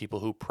also people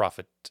who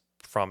profit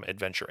from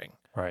adventuring.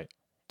 Right.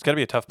 It's got to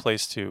be a tough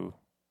place to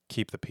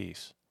keep the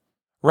peace.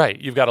 Right.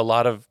 You've got a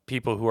lot of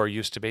people who are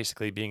used to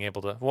basically being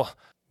able to,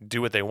 do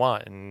what they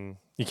want. And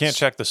you can't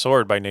check the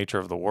sword by nature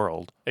of the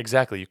world.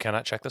 Exactly. You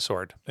cannot check the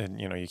sword.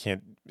 And, you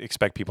can't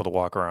expect people to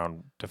walk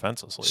around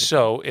defenselessly.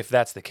 So if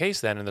that's the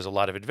case then, and there's a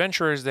lot of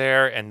adventurers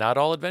there, and not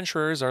all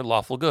adventurers are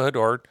lawful good,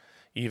 or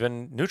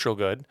even neutral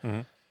good.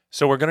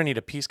 So we're going to need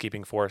a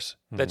peacekeeping force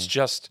that's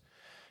just,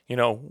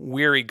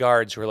 weary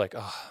guards who are like,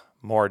 oh,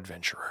 more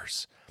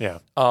adventurers. Yeah.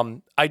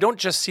 I don't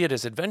just see it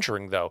as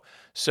adventuring, though.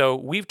 So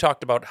we've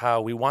talked about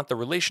how we want the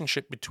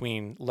relationship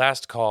between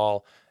Last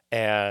Call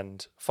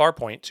and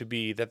Farpoint to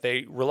be that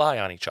they rely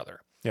on each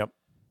other. Yep.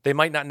 They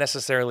might not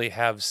necessarily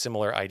have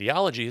similar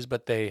ideologies,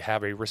 but they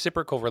have a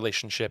reciprocal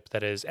relationship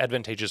that is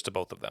advantageous to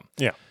both of them.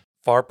 Yeah.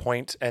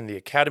 Farpoint and the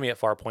Academy at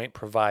Farpoint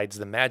provides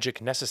the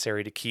magic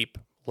necessary to keep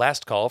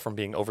Last Call from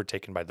being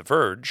overtaken by the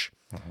Verge.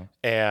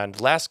 And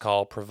Last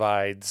Call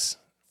provides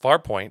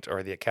Farpoint,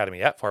 or the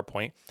Academy at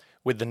Farpoint,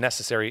 with the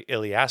necessary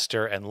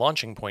Iliaster and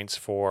launching points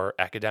for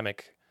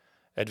academic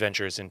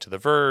adventures into the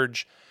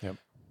Verge,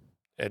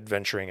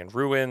 adventuring in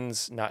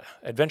ruins. Not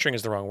adventuring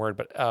is the wrong word,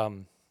 but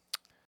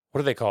what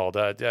are they called?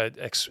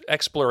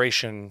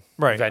 Exploration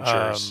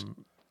ventures.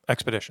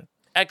 Expedition.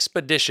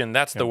 Expedition,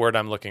 that's the word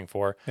I'm looking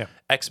for. Yeah.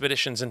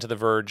 Expeditions into the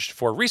Verge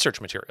for research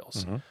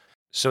materials.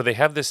 So they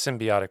have this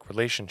symbiotic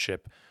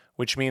relationship,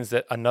 which means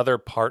that another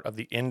part of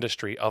the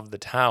industry of the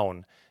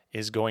town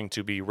is going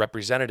to be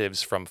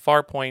representatives from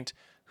Farpoint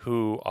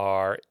who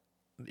are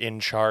in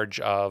charge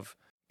of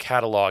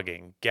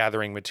cataloging,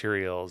 gathering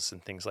materials,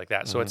 and things like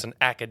that. So it's an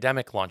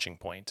academic launching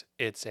point.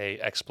 It's a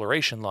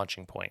exploration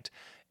launching point.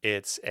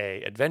 It's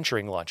a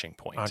adventuring launching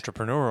point.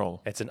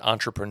 Entrepreneurial. It's an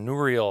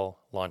entrepreneurial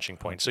launching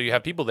point. So you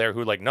have people there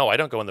who are like, no, I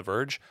don't go in the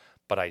Verge,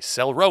 but I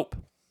sell rope.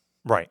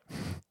 Right.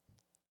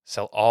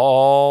 Sell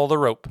all the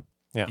rope.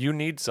 Yeah. You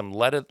need some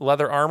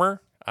leather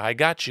armor? I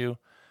got you.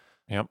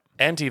 Yep.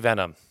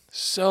 Anti-venom.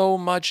 So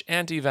much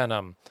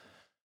anti-venom.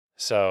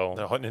 So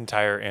The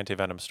entire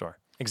anti-venom store.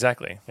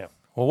 exactly. Yeah.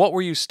 Well, what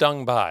were you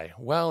stung by?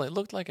 Well, it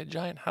looked like a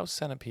giant house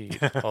centipede.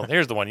 Well,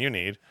 here's the one you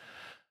need.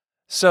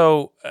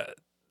 So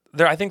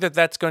I think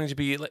that's going to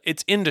be,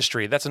 it's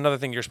industry. That's another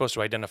thing you're supposed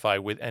to identify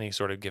with any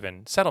sort of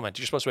given settlement.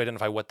 You're supposed to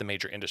identify what the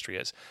major industry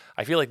is.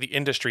 I feel like the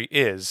industry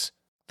is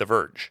the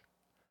Verge.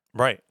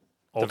 Right.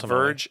 The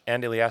Verge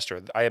and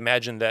Iliaster. I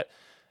imagine that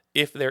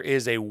if there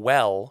is a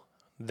well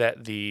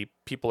that the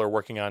people are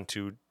working on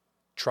to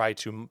try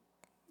to,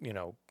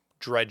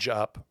 dredge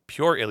up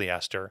pure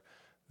Iliaster,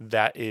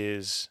 that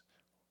is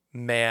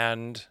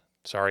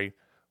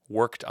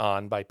worked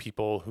on by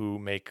people who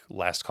make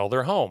Last Call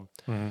their home.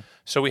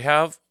 So we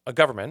have a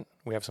government,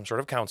 we have some sort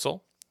of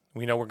council.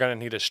 We know we're going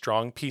to need a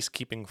strong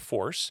peacekeeping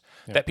force.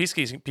 That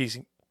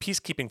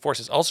peacekeeping force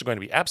is also going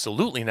to be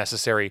absolutely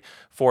necessary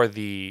for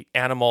the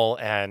animal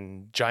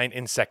and giant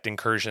insect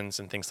incursions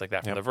and things like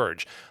that from the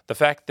Verge. The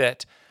fact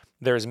that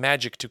there's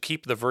magic to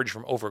keep the Verge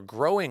from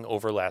overgrowing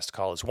over Last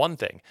Call is one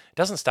thing. It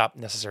doesn't stop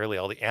necessarily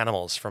all the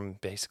animals from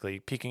basically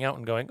peeking out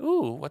and going,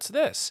 ooh, what's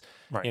this?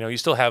 Right. You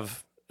still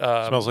have...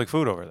 smells like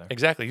food over there.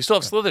 Exactly. You still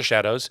have slither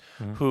shadows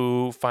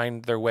who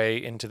find their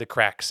way into the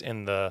cracks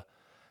in the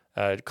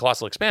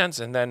colossal expanse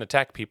and then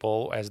attack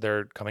people as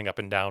they're coming up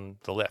and down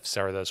the lifts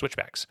or the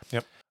switchbacks.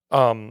 Yep.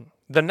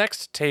 The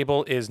next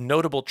table is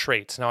notable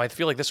traits. Now, I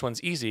feel like this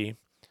one's easy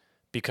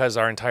because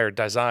our entire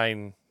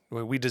design,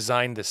 we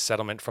designed this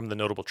settlement from the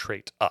notable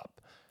trait up.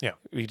 Yeah.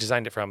 We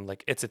designed it from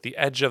it's at the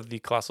edge of the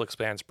colossal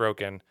expanse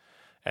broken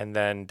and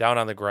then down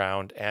on the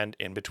ground and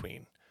in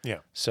between. Yeah.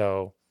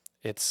 So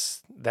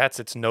that's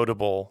its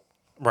notable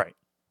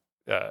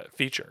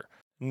feature.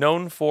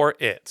 Known for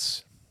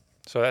its.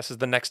 So this is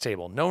the next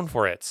table. Known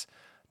for its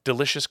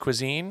delicious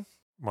cuisine.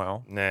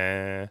 Well,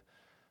 Nah.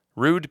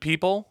 Rude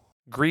people.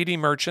 Greedy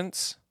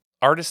merchants.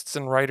 Artists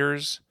and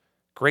writers.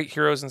 Great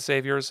heroes and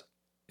saviors.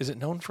 Is it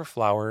known for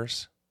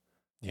flowers?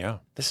 yeah.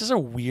 This is a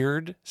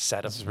weird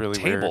set of This is really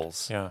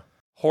tables. weird. Yeah.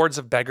 Hordes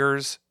of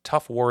beggars,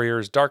 tough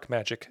warriors, dark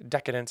magic,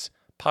 decadence,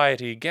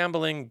 piety,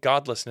 gambling,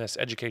 godlessness,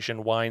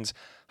 education, wines,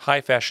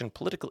 high fashion,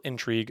 political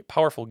intrigue,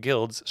 powerful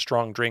guilds,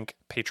 strong drink,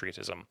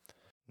 patriotism.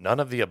 None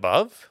of the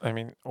above? I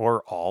mean,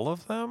 or all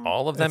of them?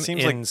 All of them It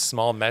seems in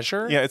small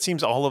measure? Yeah, it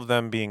seems all of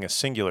them being a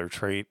singular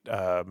trait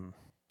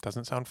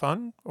doesn't sound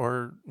fun,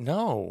 or...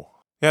 No.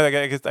 Yeah,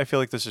 I guess I feel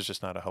like this is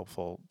just not a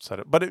helpful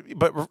setup. But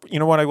you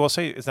know what I will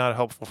say? It's not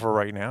helpful for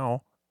right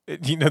now.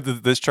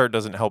 This chart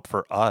doesn't help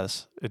for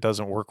us. It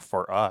doesn't work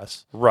for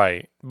us.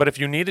 Right. But if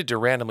you needed to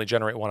randomly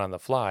generate one on the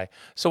fly.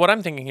 So what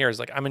I'm thinking here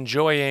is I'm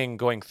enjoying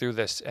going through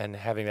this and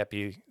having that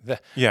be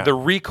the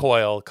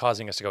recoil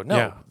causing us to go,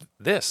 no,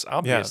 this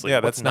obviously.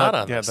 That's not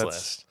on this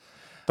list.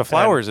 The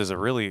flowers is a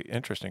really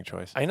interesting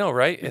choice. I know,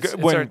 right?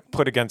 When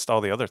put against all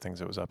the other things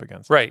it was up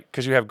against. Right,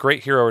 because you have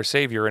great hero or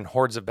savior and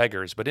hordes of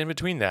beggars, but in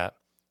between that,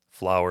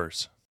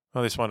 flowers.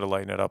 Well, they just wanted to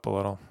lighten it up a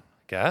little.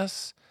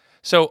 Guess.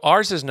 So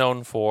ours is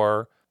known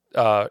for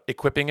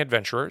equipping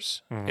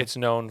adventurers. Mm-hmm. It's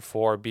known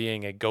for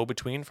being a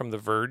go-between from the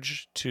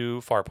Verge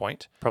to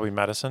Farpoint. Probably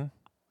medicine.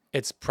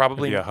 It's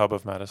probably Maybe a hub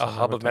of medicine. A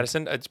hub of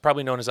medicine. It's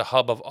probably known as a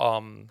hub of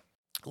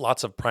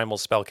lots of primal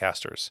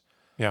spellcasters.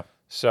 Yeah.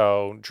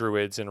 So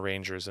druids and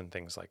rangers and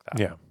things like that.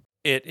 Yeah.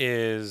 It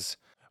is.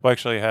 Well,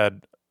 actually, I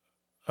had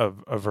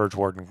a Verge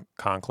Warden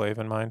conclave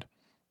in mind.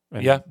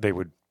 And yeah. They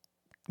would,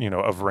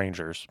 of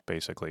rangers,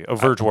 basically. A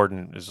Verge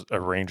Warden is a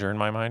ranger in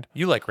my mind.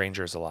 You like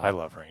rangers a lot. I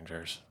love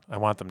rangers. I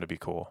want them to be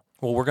cool.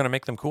 Well, we're going to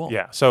make them cool.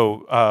 Yeah.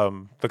 So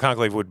the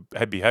conclave would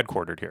be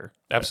headquartered here.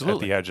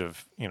 Absolutely. At the edge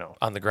of,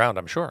 On the ground,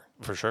 I'm sure.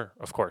 for sure.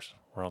 Of course.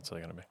 Where else are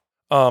they going to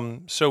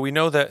be? So we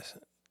know that.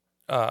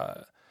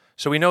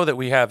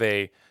 We have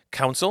a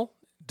council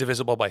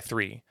divisible by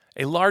 3,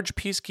 a large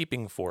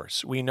peacekeeping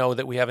force. We know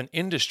that we have an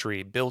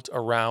industry built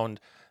around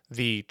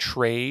the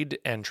trade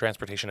and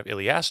transportation of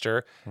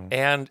Iliaster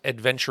and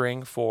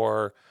adventuring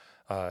for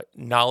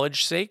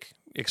knowledge sake,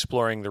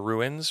 exploring the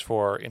ruins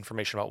for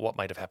information about what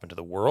might have happened to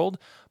the world,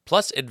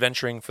 plus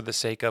adventuring for the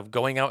sake of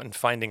going out and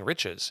finding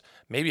riches.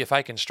 Maybe if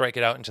I can strike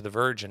it out into the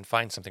verge and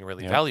find something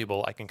really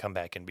valuable, I can come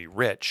back and be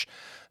rich.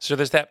 So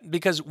there's that,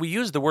 because we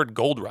use the word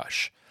gold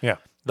rush. Yeah.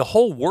 The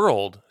whole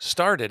world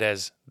started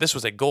as this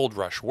was a gold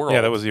rush world.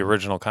 Yeah, that was the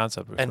original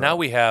concept. And now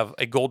we have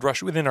a gold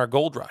rush within our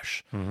gold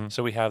rush.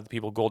 So we have the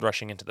people gold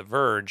rushing into the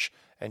verge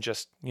and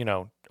just,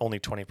 only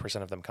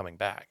 20% of them coming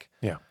back.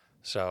 Yeah.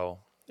 So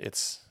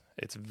it's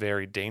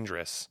very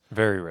dangerous.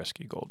 Very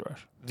risky gold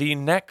rush. The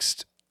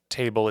next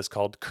table is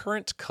called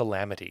Current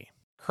Calamity.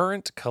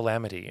 Current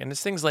Calamity. And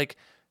it's things like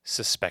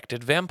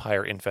suspected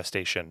vampire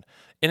infestation,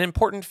 an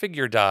important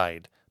figure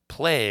died,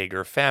 plague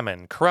or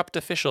famine, corrupt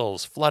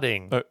officials,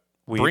 flooding,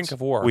 Weeds. brink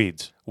of war.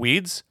 Weeds.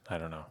 Weeds? I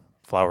don't know.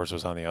 Flowers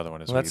was on the other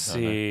one. Let's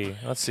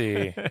weeds,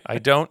 see. I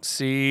don't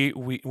see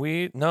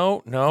weed.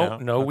 No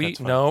weeds.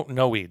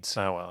 No weeds.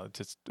 Oh, well, it's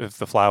just, if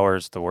the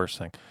flowers, the worst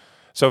thing.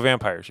 So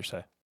vampires, you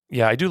say?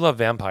 Yeah, I do love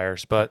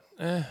vampires, but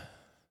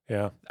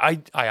Yeah. I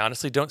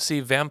honestly don't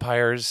see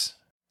vampires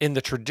in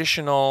the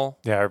traditional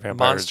Yeah, vampires.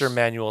 monster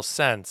manual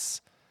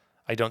sense.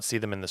 I don't see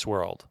them in this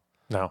world.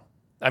 No.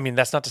 I mean,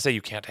 that's not to say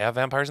you can't have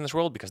vampires in this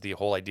world, because the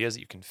whole idea is that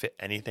you can fit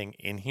anything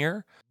in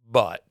here.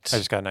 But I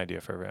just got an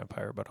idea for a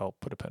vampire, but I'll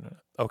put a pin in it.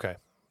 okay,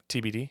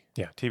 TBD.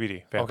 Yeah,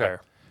 TBD. Vampire.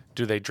 Okay.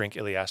 Do they drink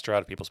Iliaster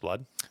out of people's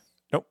blood?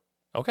 Nope.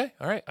 Okay,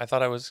 all right. I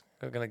thought I was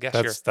going to guess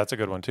here. That's a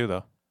good one too,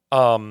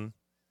 though.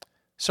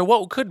 So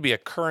what could be a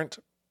current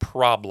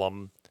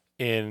problem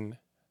in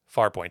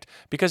Farpoint?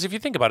 Because if you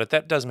think about it,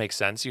 that does make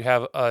sense. You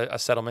have a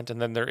settlement,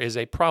 and then there is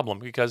a problem,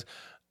 because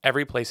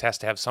every place has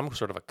to have some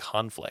sort of a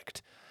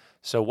conflict.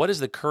 So what is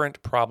the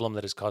current problem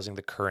that is causing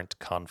the current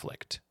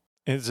conflict?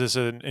 Is this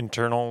an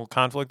internal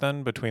conflict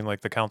then between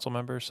like the council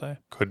members, say?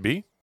 Could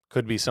be.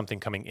 Could be something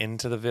coming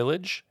into the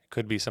village.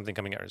 Could be something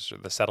coming out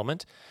of the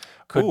settlement.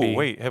 Could be.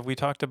 Wait. Have we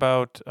talked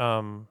about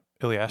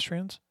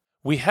Iliastrians?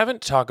 We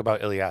haven't talked about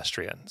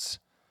Iliastrians.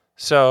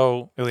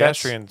 So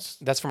Iliastrians.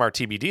 that's from our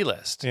TBD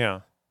list.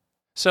 Yeah.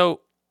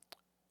 So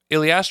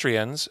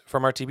Iliastrians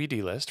from our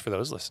TBD list, for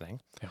those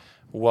listening,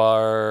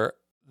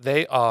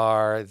 they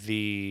are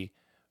the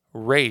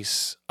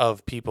race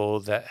of people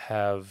that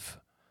have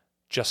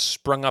just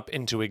sprung up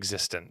into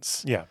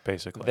existence. Yeah,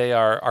 basically. They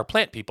are our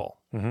plant people.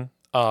 Mm-hmm.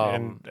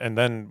 And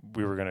then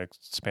we were going to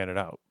expand it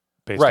out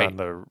based Right. on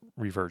the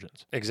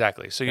revergence.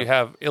 Exactly. So you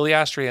have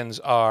Iliastrians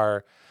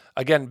are,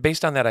 again,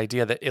 based on that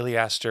idea that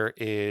Iliaster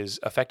is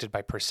affected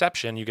by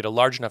perception. You get a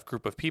large enough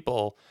group of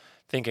people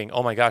thinking,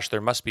 oh my gosh,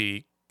 there must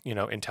be,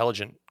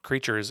 intelligent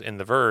creatures in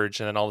the verge.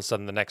 And then all of a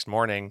sudden the next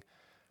morning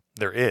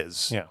there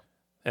is. Yeah.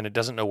 And it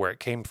doesn't know where it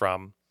came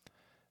from.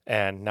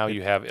 And now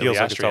you have feels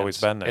Iliastrians. like it's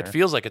always been there. It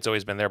feels like it's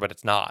always been there, but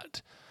it's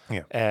not.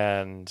 Yeah.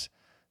 And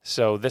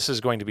so this is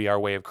going to be our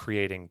way of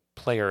creating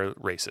player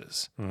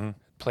races,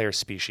 player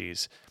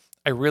species.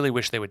 I really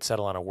wish they would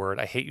settle on a word.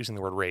 I hate using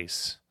the word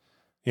race.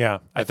 Yeah.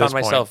 I found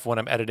myself when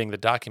I'm editing the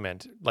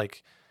document,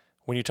 like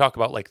when you talk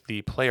about like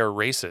the player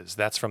races,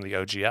 that's from the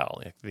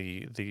OGL, like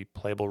the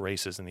playable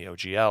races in the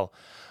OGL.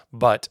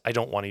 But I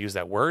don't want to use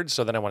that word.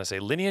 So then I want to say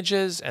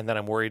lineages. And then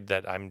I'm worried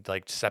that I'm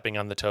like stepping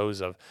on the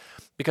toes of,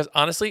 because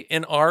honestly,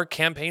 in our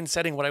campaign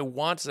setting, what I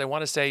want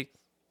to say,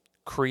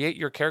 create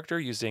your character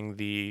using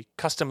the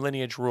custom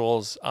lineage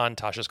rules on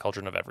Tasha's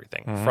Cauldron of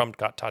Everything, from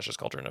Tasha's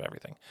Cauldron of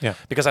Everything. Yeah.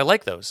 Because I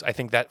like those. I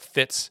think that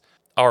fits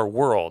our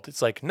world.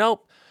 It's like,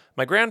 nope,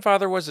 my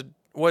grandfather was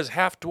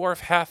half dwarf,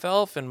 half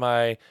elf, and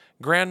my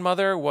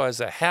grandmother was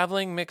a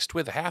halfling mixed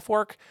with a half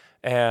orc.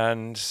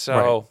 And so,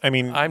 right. I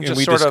mean, I'm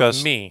just sort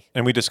of me.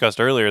 And we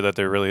discussed earlier that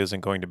there really isn't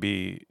going to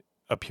be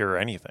a pure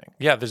anything.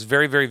 Yeah, there's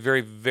very, very,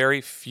 very,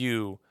 very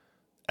few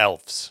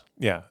elves.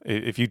 Yeah,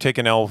 if you take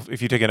an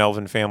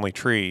elven family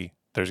tree,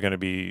 there's going to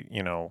be,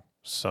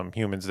 some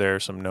humans there,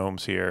 some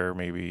gnomes here,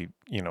 maybe,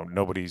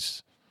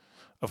 nobody's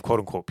of quote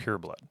unquote pure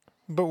blood.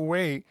 But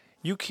wait,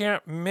 you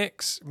can't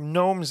mix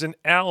gnomes and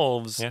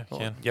elves. Yeah, you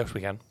can. Yes, we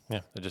can.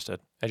 Yeah, I just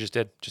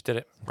did. Just did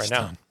it right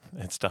now. Done.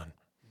 It's done.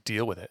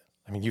 Deal with it.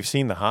 I mean, you've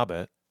seen The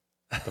Hobbit.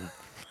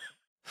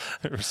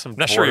 There was some. I'm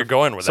not sure you're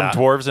going with some that.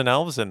 dwarves and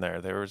elves in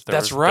there. There was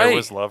right. There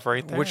was love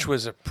right there, which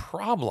was a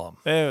problem.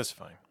 It was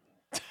fine.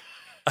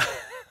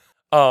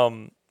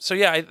 So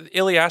yeah,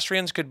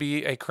 Iliastrians could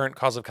be a current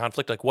cause of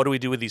conflict. Like, what do we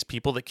do with these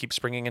people that keep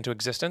springing into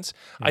existence?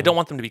 I don't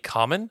want them to be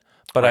common,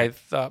 but Right. I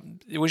thought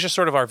it was just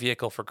sort of our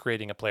vehicle for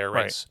creating a player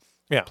race,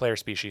 Yeah. player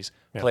species,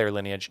 player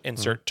lineage.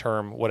 Insert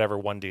term, whatever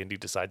one D&D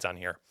decides on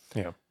here.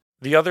 Yeah.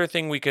 The other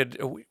thing we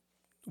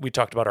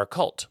talked about our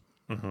cult.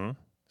 Mm-hmm.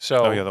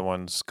 So the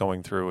ones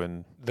going through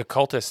and the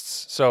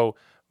cultists. So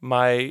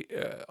my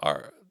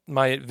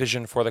my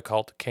vision for the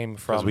cult came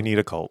from. Because we need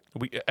a cult.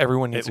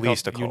 Everyone needs at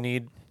least a cult.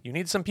 You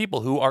need some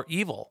people who are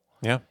evil.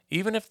 Yeah.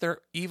 Even if they're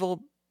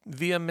evil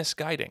via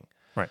misguiding.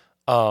 Right.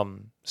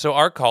 So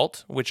our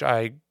cult, which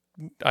I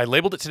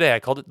labeled it today, I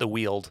called it the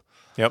Wield.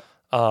 Yep.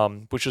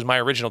 Which was my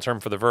original term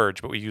for the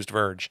Verge, but we used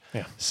Verge.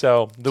 Yeah.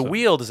 So the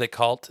Wield is a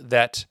cult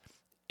that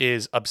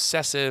is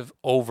obsessive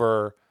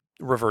over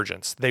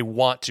revergence. They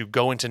want to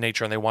go into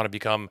nature and they want to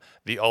become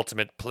the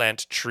ultimate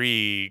plant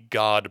tree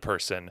god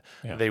person.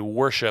 Yeah. They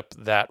worship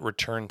that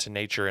return to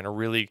nature in a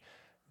really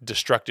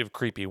destructive,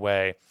 creepy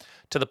way,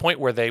 to the point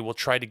where they will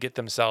try to get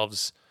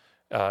themselves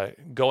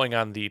going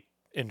on the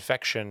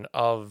infection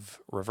of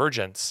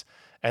revergence,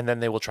 and then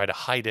they will try to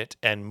hide it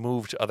and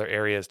move to other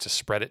areas to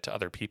spread it to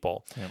other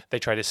people. Yep. They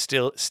try to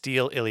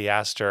steal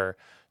Iliaster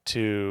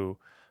to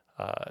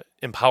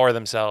empower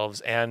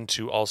themselves and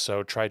to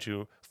also try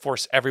to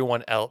force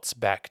everyone else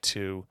back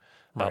to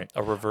a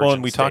revergent Well,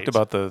 and we state. talked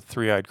about the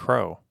three-eyed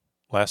crow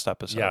last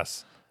episode.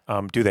 Yes.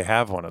 Do they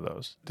have one of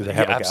those? Do they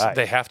have a guy?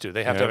 They have to.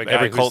 They have to have a guy.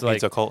 Every cult who's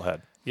needs a cult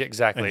head. Yeah,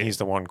 exactly. And he's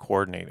the one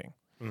coordinating.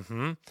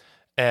 Mm-hmm.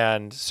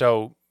 And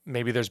so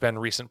maybe there's been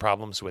recent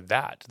problems with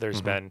that.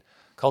 There's been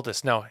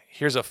cultists. Now,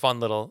 here's a fun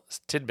little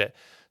tidbit.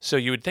 So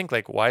you would think,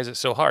 like, why is it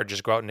so hard?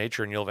 Just go out in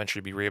nature and you'll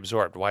eventually be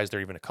reabsorbed. Why is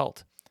there even a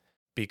cult?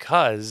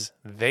 Because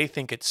they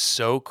think it's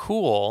so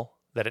cool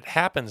that it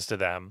happens to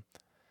them,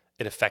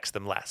 it affects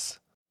them less.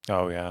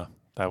 Oh, yeah.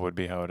 That would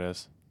be how it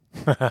is.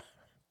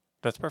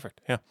 That's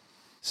perfect. Yeah.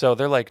 So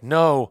they're like,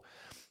 no,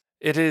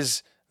 it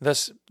is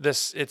this,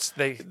 it's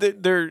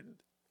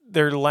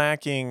they're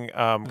lacking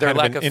kind lack of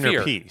an of inner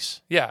fear.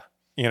 peace. Yeah.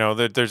 You know,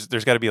 there's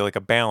got to be like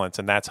a balance,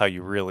 and that's how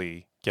you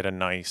really get a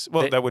nice.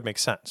 Well, that would make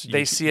sense.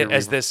 They see it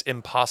as this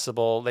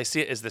impossible. They see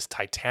it as this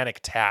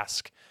titanic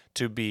task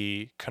to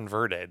be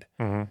converted,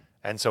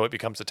 and so it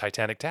becomes a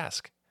titanic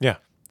task. Yeah,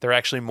 they're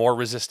actually more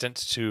resistant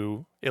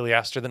to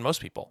Iliaster than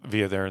most people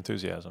via their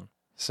enthusiasm.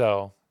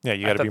 So yeah,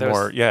 you got to be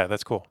more. Yeah,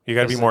 that's cool. You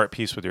got to be more at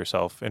peace with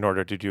yourself in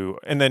order to do,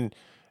 and then.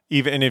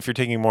 Even if you're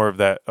taking more of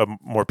that, a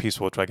more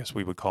peaceful, which I guess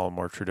we would call a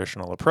more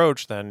traditional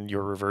approach, then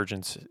your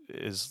revergence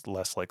is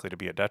less likely to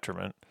be a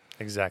detriment.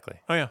 Exactly.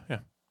 Oh yeah,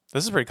 yeah.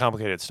 This is pretty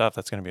complicated stuff.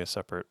 That's going to be a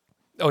separate.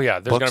 Oh yeah,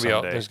 there's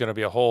going to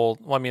be a whole.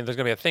 Well, I mean, there's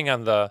going to be a thing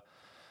on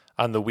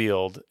the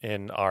Wield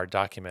in our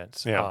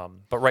documents. Yeah.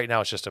 But right now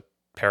it's just a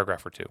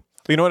paragraph or two.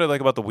 But you know what I like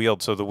about the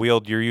Wield? So the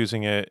Wield, you're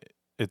using it.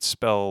 It's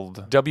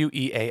spelled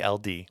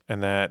Weald,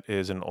 and that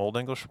is an Old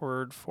English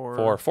word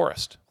for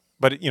forest.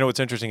 But you know what's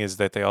interesting is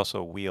that they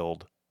also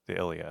wield the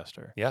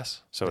Iliaster.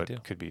 Yes. So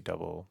it could be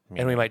double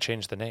meaning. And we might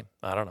change the name.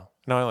 I don't know.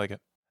 No, I like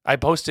it. I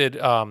posted,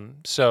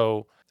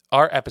 so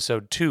our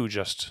episode 2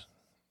 just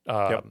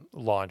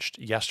launched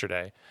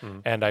yesterday,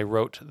 and I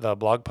wrote the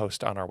blog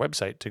post on our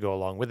website to go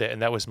along with it.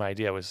 And that was my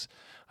idea. I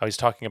was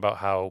talking about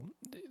how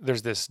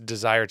there's this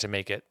desire to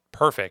make it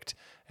perfect,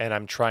 and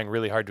I'm trying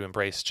really hard to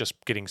embrace just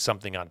getting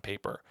something on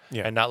paper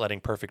and not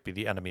letting perfect be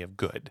the enemy of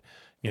good.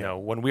 You know,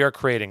 when we are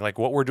creating, like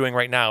what we're doing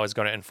right now is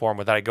going to inform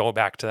whether I go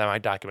back to my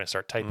document,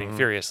 start typing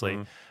furiously.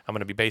 I'm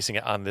going to be basing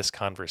it on this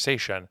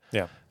conversation.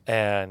 Yeah.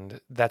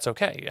 And that's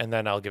okay. And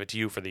then I'll give it to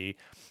you for the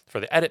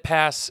edit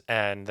pass,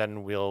 and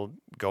then we'll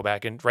go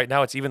back. And right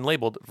now it's even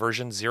labeled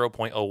version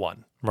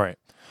 0.01. Right.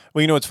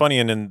 Well, you know, it's funny.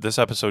 And in this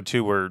episode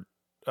too, we're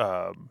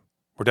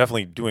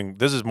definitely doing,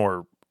 this is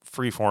more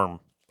freeform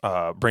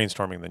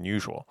brainstorming than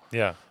usual.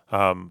 Yeah.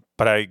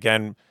 But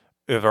again,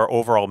 if our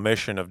overall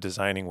mission of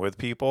designing with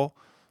people,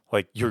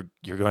 like you're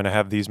going to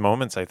have these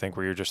moments, I think,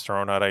 where you're just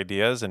throwing out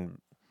ideas, and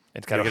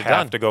it's got to get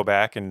done. To go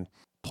back and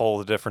pull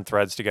the different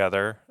threads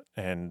together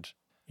and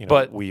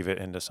weave it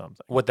into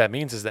something. What that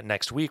means is that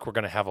next week we're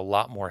going to have a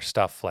lot more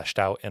stuff fleshed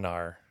out in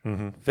our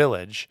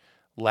village.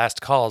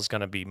 Last call is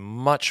going to be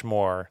much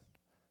more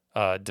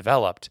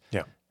developed.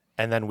 Yeah.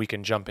 And then we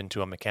can jump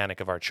into a mechanic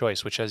of our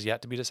choice, which has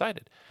yet to be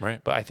decided. Right.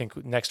 But I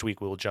think next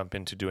week we'll jump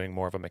into doing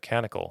more of a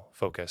mechanical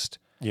focused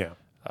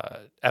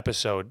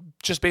episode,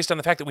 just based on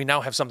the fact that we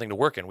now have something to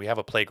work in. We have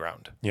a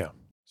playground. Yeah.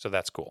 So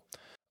that's cool.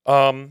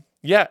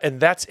 Yeah, and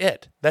that's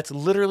it. That's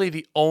literally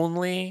the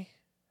only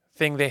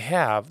thing they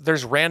have.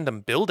 There's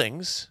random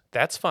buildings.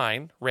 That's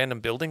fine. Random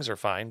buildings are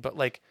fine. But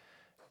like,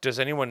 does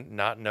anyone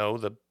not know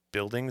the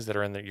buildings that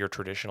are in your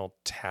traditional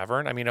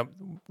tavern? I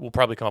mean, we'll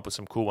probably come up with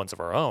some cool ones of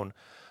our own,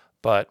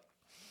 but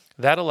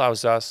that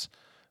allows us,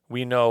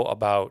 we know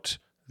about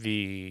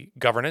the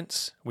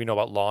governance. We know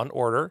about law and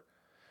order.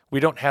 We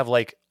don't have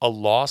like a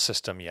law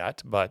system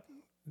yet, but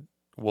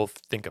we'll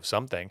think of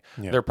something.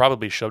 Yeah. There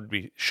probably should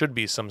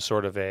be some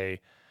sort of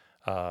a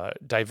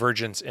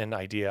divergence in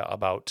idea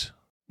about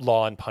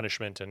law and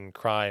punishment and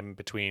crime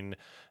between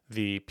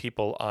the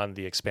people on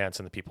the expanse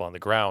and the people on the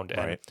ground.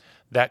 And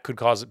that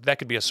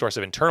could be a source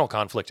of internal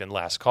conflict in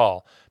last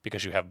call,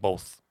 because you have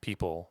both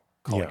people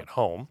calling it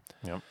home.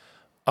 Yep.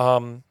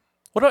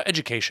 What about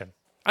education?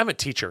 I'm a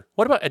teacher.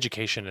 What about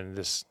education in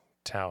this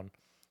town?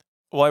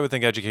 Well, I would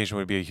think education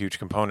would be a huge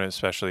component,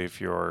 especially if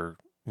you're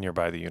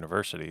nearby the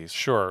universities.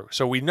 Sure.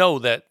 So we know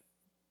that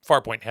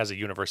Farpoint has a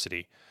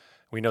university.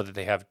 We know that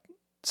they have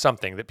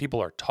something that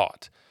people are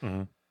taught.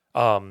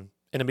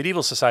 in a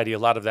medieval society, a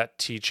lot of that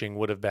teaching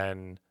would have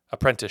been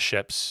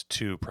apprenticeships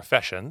to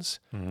professions.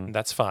 And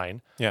that's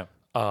fine. Yeah.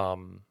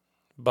 And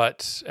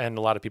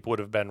a lot of people would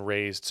have been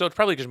raised. So it's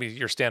probably going to be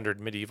your standard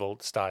medieval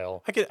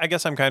style. I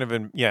guess I'm kind of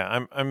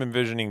I'm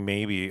envisioning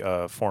maybe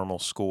a formal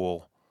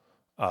school,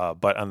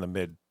 but on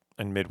the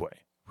midway.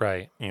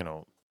 Right. You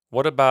know.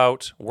 What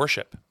about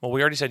worship? Well,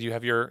 we already said you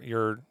have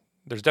your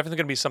there's definitely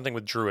going to be something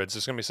with druids.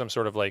 There's going to be some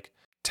sort of like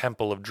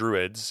temple of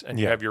druids, and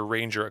you have your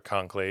ranger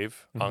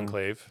enclave.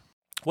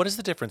 What is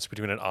the difference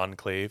between an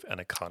enclave and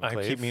a conclave?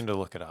 I keep meaning to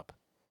look it up.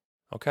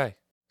 Okay.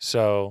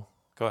 So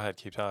go ahead,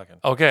 keep talking.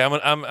 Okay,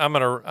 I'm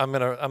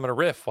gonna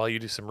riff while you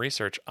do some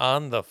research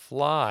on the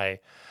fly.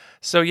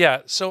 So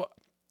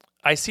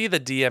I see the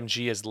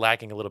DMG is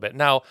lacking a little bit.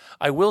 Now,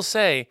 I will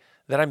say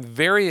that I'm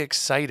very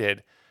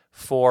excited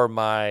for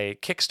my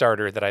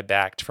Kickstarter that I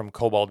backed from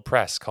Kobold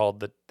Press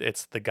called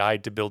it's the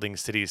Guide to Building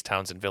Cities,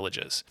 Towns, and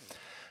Villages.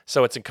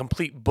 So it's a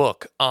complete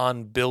book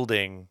on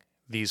building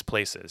these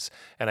places.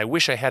 And I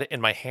wish I had it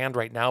in my hand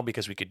right now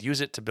because we could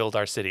use it to build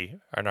our city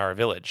and our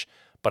village,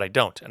 but I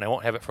don't, and I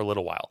won't have it for a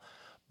little while.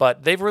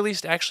 But they've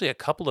released actually a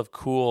couple of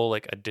cool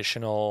like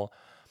additional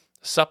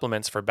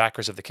supplements for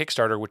backers of the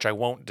Kickstarter, which I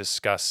won't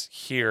discuss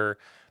here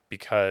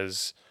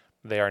because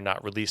they are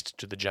not released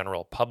to the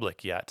general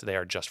public yet. They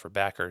are just for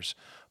backers.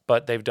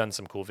 But they've done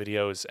some cool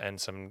videos and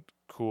some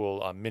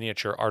cool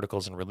miniature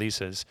articles and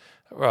releases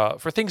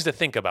for things to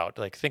think about.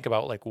 Like think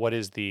about like what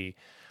is the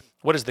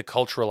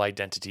cultural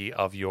identity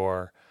of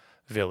your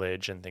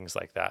village and things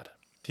like that.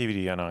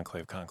 TBD on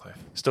Enclave Conclave.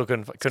 Still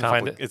couldn't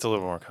find it. It's a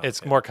little more complicated.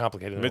 It's more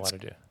complicated than I want to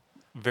do.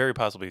 Very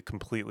possibly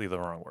completely the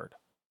wrong word.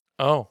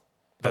 Oh,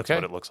 that's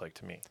what it looks like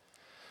to me.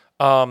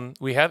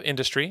 We have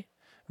industry,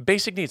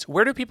 basic needs.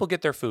 Where do people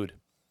get their food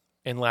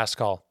in Last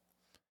Call?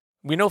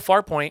 We know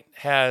Farpoint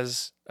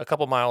has a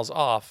couple miles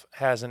off,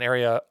 has an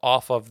area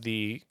off of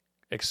the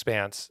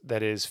expanse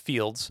that is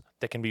fields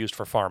that can be used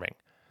for farming.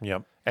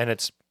 Yep.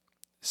 And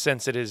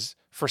since it is,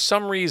 for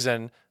some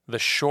reason, the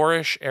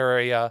shorish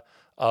area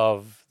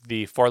of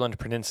the Foreland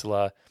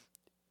Peninsula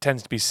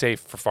tends to be safe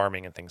for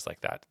farming and things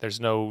like that. There's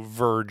no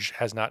verge,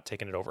 has not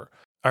taken it over.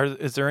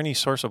 Is there any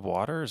source of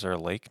water? Is there a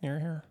lake near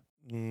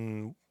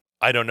here?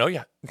 I don't know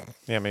yet.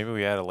 Yeah, maybe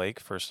we add a lake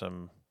for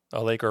some...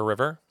 A lake or a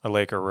river? A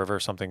lake or a river,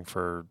 something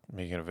for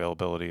making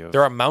availability of...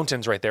 There are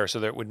mountains right there, so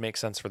that it would make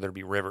sense for there to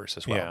be rivers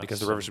as well, yeah, because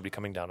the rivers would be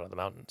coming down out of the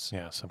mountains.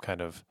 Yeah, some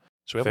kind of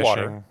so we have fishing,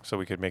 water. so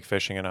we could make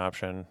fishing an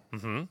option.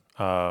 Mm-hmm.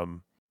 I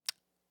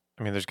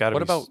mean, there's got to be...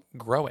 What about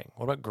growing?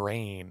 What about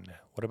grain?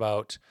 What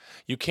about...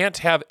 You can't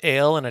have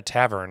ale in a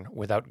tavern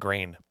without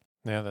grain.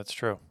 Yeah, that's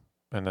true.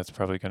 And that's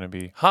probably going to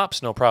be...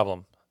 Hops, no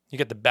problem. You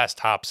get the best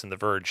hops in the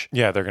verge.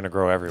 Yeah, they're going to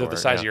grow everywhere. They're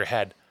the size of your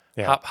head.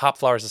 Yeah. Hop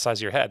flour is the size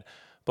of your head.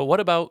 But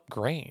what about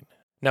grain?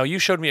 Now, you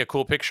showed me a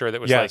cool picture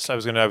that was I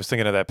was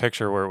thinking of that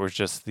picture where it was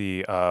just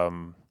the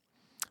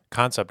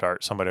concept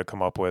art somebody had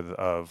come up with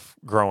of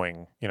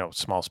growing,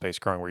 small space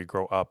growing where you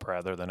grow up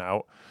rather than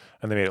out,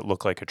 and they made it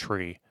look like a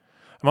tree.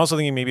 I'm also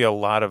thinking maybe a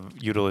lot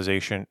of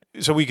utilization.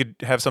 So we could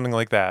have something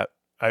like that.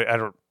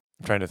 I'm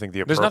trying to think the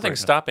appropriate...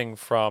 There's nothing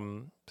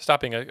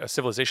stopping a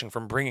civilization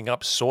from bringing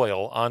up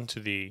soil onto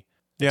the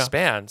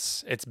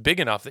expanse. It's big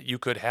enough that you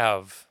could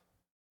have...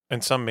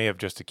 And some may have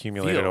just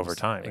accumulated over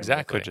time.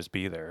 Exactly. It could just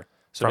be there.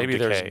 So maybe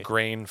there's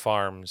grain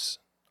farms.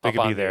 They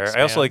could be there.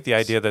 I also like the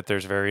idea that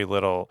there's very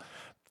little.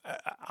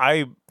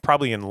 I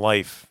probably in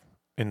life,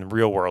 in the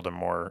real world, am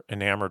more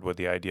enamored with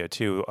the idea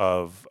too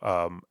of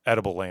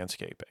edible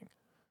landscaping.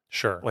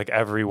 Sure. Like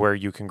everywhere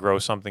you can grow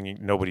something,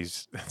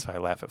 that's why I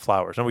laugh at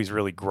flowers. Nobody's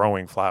really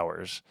growing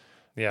flowers.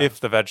 Yeah. If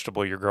the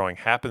vegetable you're growing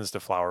happens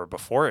to flower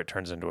before it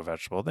turns into a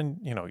vegetable, then,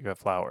 you have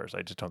flowers.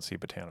 I just don't see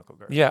botanical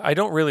gardens. Yeah, I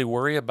don't really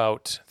worry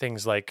about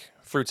things like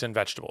fruits and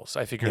vegetables.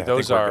 I figure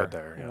those are,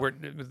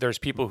 there's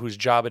people whose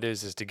job it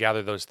is to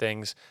gather those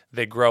things.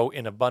 They grow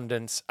in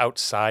abundance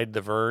outside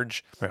the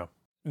verge. Yeah.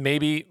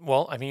 Maybe,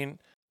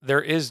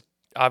 there is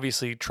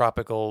obviously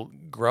tropical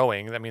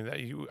growing. I mean,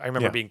 I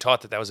remember being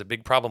taught that was a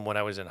big problem when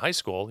I was in high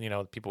school.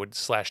 People would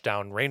slash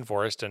down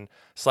rainforest and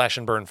slash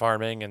and burn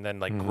farming and then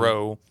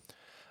grow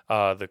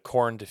the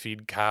corn to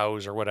feed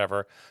cows or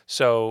whatever.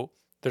 So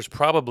there's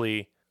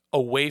probably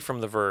away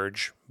from the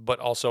verge, but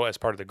also as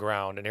part of the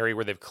ground, an area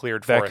where they've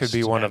cleared forests. That could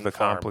be one of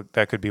the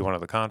that could be one of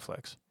the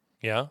conflicts.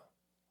 Yeah,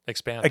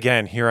 expand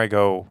again. Here I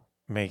go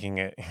making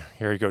it.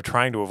 Here I go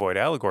trying to avoid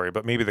allegory,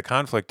 but maybe the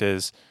conflict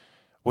is: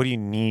 what do you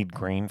need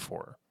grain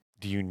for?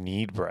 Do you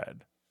need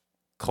bread?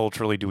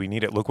 Culturally, do we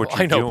need it? Look what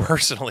you're doing. I know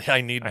personally,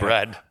 I need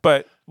bread.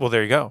 But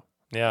there you go.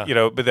 Yeah,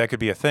 but that could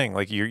be a thing.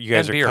 Like you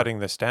guys are cutting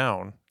this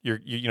down.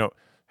 You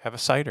have a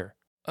cider.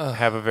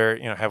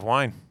 Have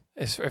wine.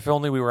 If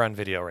only we were on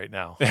video right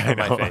now. On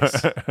my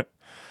face.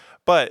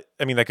 But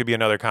that could be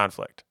another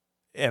conflict.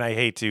 And I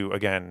hate to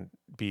again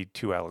be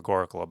too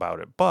allegorical about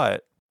it,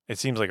 but it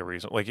seems like a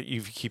reason. Like if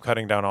you keep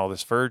cutting down all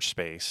this verge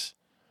space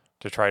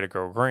to try to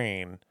grow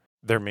grain,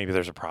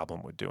 there's a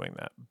problem with doing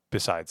that.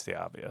 Besides the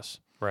obvious,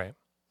 right?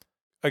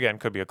 Again,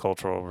 could be a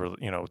cultural.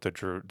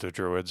 The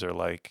druids are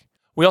like.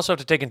 We also have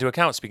to take into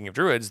account, speaking of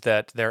druids,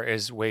 that there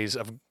is ways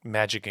of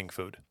magicking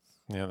food.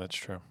 Yeah, that's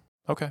true.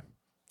 Okay.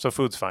 So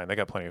food's fine. They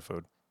got plenty of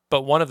food.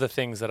 But one of the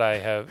things that I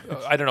have,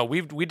 I don't know,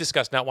 we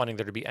discussed not wanting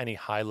there to be any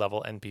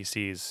high-level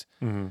NPCs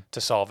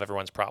to solve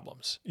everyone's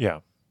problems.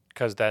 Yeah.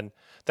 Because then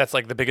that's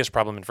like the biggest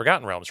problem in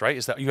Forgotten Realms, right?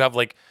 Is that you have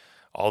like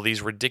all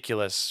these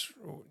ridiculous,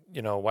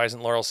 why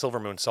isn't Laurel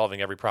Silvermoon solving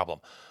every problem?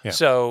 Yeah.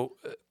 So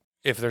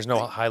if there's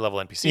no high-level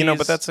NPCs...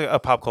 but that's a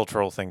pop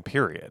cultural thing,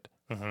 period.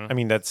 I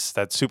mean, that's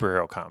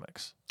superhero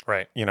comics.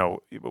 Right.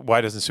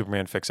 Why doesn't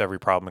Superman fix every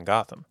problem in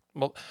Gotham?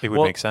 Well, it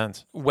would make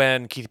sense.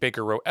 When Keith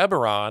Baker wrote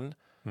Eberron,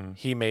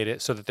 he made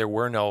it so that there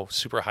were no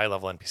super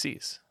high-level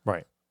NPCs.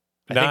 Right.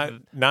 And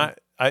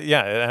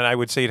I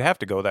would say you'd have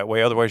to go that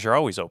way. Otherwise, you're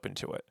always open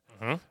to it.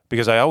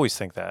 Because I always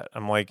think that.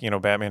 I'm like,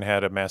 Batman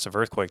had a massive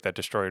earthquake that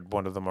destroyed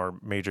one of the more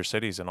major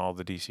cities in all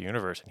the DC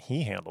universe, and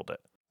he handled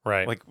it.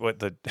 Right. Like, what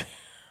the...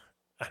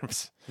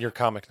 Your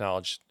comic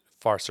knowledge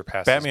far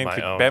surpasses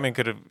my own. Batman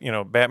could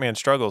have, Batman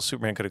struggles,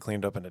 Superman could have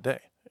cleaned up in a day.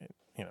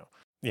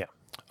 Yeah.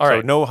 All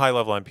right. No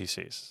high-level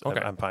NPCs. Okay.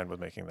 I'm fine with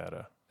making that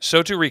a...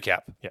 So to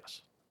recap.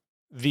 Yes.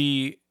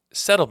 The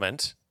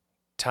settlement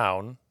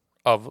town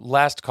of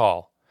Last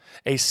Call,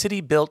 a city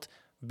built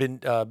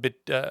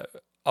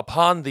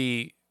upon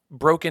the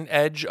broken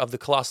edge of the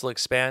colossal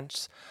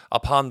expanse,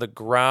 upon the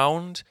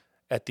ground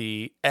at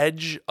the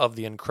edge of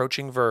the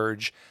encroaching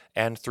verge,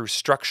 and through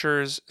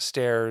structures,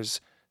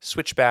 stairs,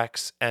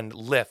 switchbacks, and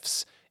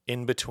lifts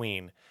in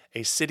between.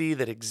 A city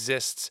that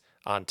exists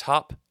on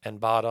top and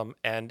bottom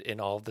and in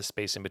all of the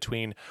space in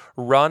between,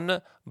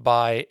 run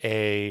by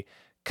a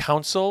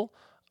council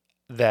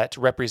that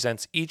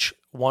represents each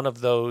one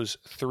of those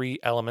three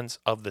elements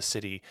of the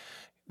city.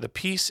 The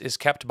peace is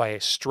kept by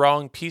a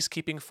strong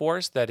peacekeeping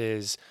force that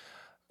is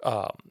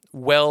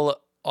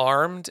well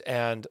armed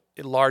and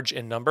large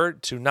in number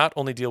to not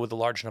only deal with the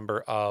large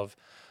number of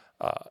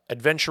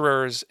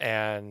adventurers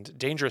and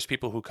dangerous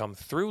people who come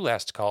through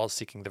Last Call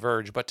seeking the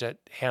Verge, but to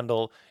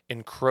handle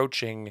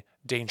encroaching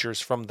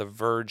dangers from the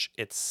Verge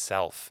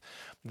itself.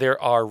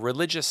 There are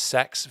religious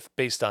sects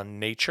based on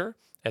nature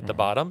at the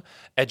bottom,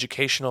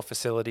 educational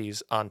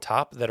facilities on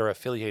top that are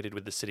affiliated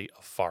with the city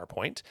of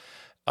Farpoint.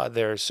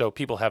 So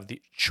people have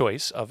the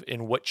choice of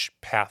in which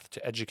path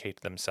to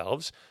educate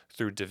themselves,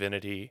 through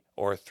divinity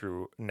or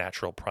through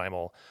natural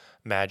primal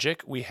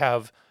magic. We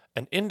have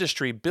an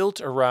industry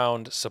built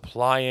around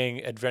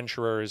supplying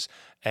adventurers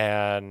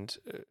and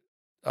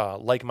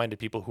like-minded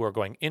people who are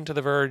going into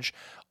the Verge.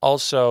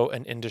 Also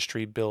an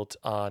industry built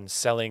on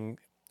selling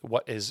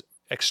what is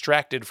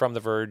extracted from the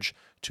Verge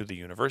to the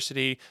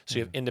university. So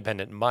you have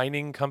independent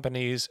mining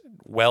companies,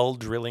 well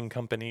drilling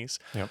companies.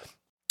 Yep.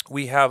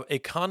 We have a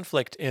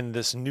conflict in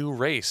this new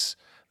race,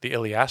 the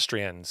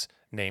Iliastrians,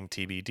 named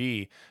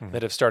TBD,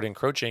 that have started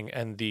encroaching,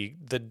 and the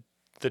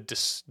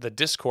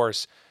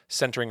discourse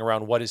centering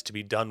around what is to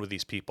be done with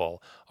these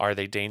people. Are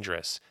they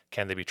dangerous?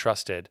 Can they be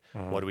trusted?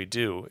 What do we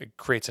do? It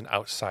creates an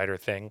outsider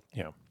thing.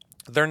 Yeah.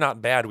 They're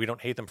not bad. We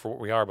don't hate them for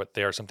what we are, but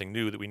they are something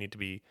new that we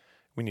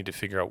need to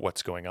figure out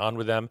what's going on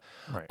with them.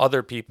 Right.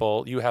 Other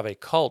people, you have a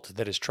cult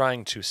that is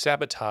trying to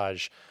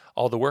sabotage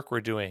all the work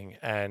we're doing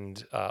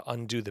and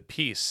undo the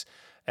peace.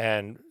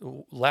 And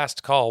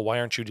Last Call, why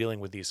aren't you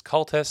dealing with these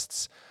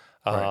cultists?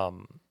 Right.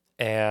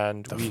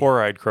 And the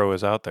four-eyed crow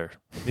is out there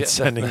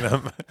sending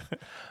them.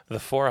 The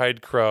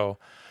four-eyed crow.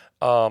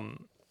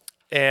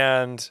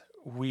 And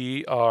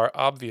we are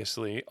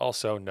obviously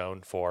also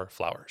known for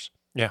flowers.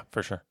 Yeah,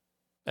 for sure.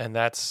 And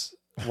that's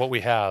what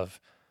we have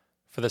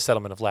for the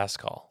settlement of Last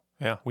Call.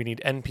 Yeah. We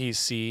need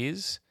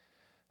NPCs,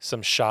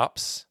 some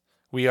shops.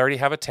 We already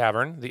have a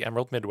tavern, the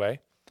Emerald Midway.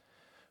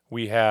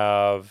 We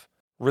have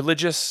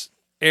religious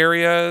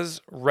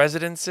areas,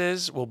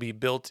 residences will be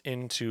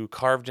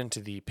carved into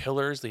the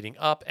pillars leading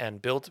up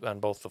and built on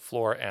both the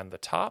floor and the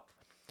top.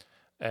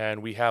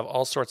 And we have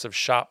all sorts of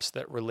shops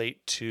that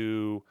relate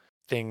to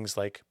things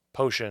like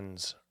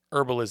potions,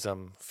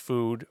 herbalism,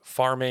 food,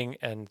 farming,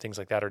 and things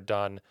like that are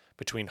done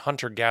between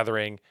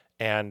hunter-gathering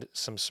and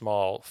some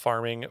small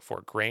farming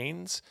for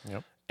grains.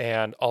 Yep.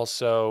 And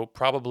also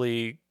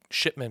probably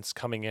shipments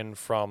coming in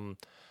from,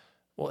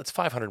 well, it's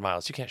 500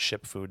 miles. You can't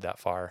ship food that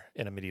far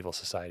in a medieval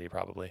society,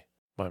 probably.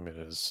 I mean,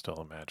 it is still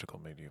a magical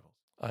medieval.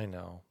 I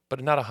know,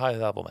 but not a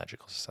high-level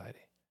magical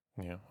society.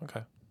 Yeah,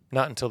 okay.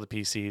 Not until the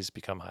PCs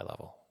become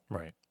high-level.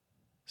 Right.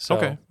 So,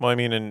 okay. Well, I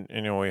mean,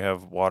 and we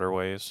have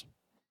waterways.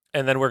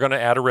 And then we're going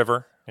to add a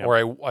river or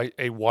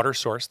a water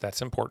source.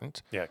 That's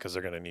important. Yeah, because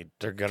they're going to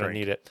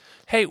need it.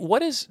 Hey,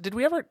 did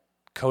we ever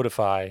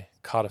codify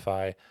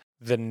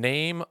the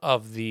name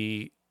of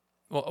the,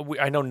 well,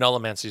 I know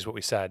Nullomancy is what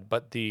we said,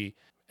 but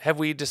have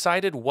we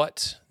decided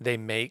what they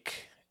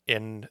make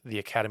in the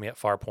Academy at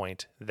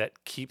Farpoint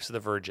that keeps the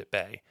Verge at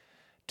bay?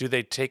 Do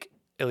they take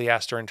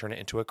Iliaster and turn it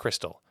into a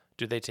crystal?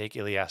 Do they take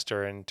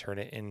Iliaster and turn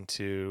it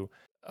into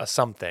a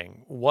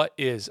something? What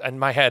is, in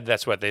my head,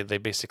 that's what they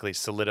basically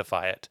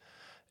solidify it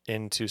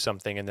into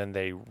something, and then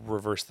they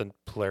reverse the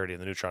polarity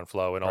of the neutron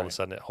flow, and all of a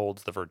sudden it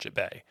holds the Verge at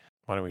bay.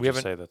 Why don't we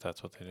just say that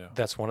that's what they do?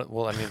 That's one.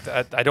 Well, I mean,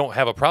 I don't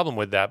have a problem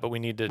with that, but we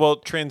need to. Well,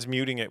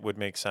 transmuting it would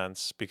make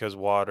sense because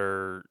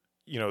water,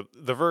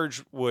 the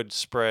Verge would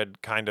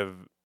spread kind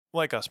of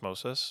like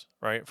osmosis,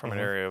 right? From an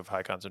area of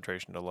high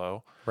concentration to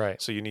low.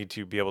 Right. So you need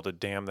to be able to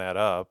dam that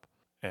up.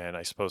 And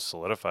I suppose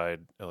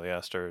solidified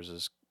Iliesters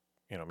is,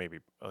 maybe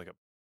like a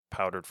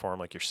powdered form,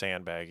 like you're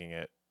sandbagging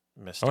it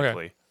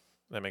mystically.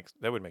 Okay.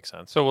 That would make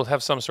sense. So we'll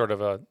have some sort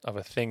of a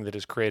thing that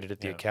is created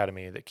at the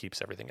academy that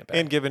keeps everything at bay.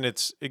 And given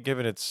its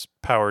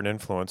power and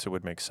influence, it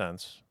would make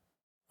sense.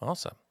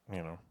 Awesome.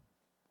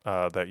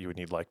 That you would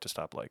need like to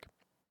stop like.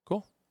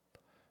 Cool.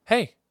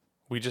 Hey,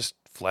 we just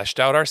fleshed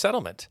out our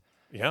settlement.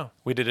 Yeah.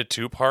 We did a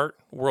 2-part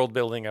world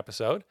building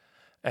episode,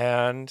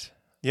 and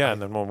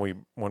and then when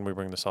we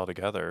bring this all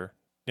together,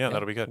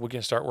 that'll be good. We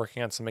can start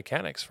working on some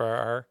mechanics for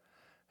our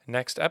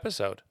next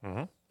episode.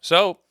 Mm-hmm.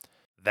 So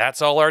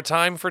that's all our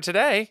time for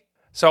today.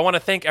 So I want to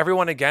thank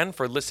everyone again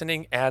for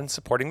listening and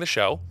supporting the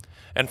show.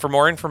 And for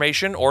more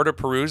information or to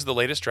peruse the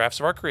latest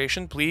drafts of our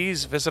creation,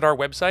 please visit our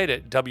website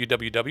at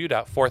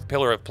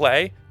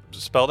www.fourthpillarofplay.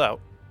 Spelled out.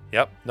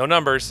 Yep, no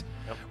numbers.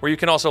 Yep. Where you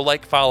can also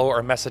like, follow,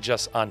 or message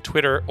us on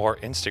Twitter or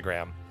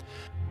Instagram.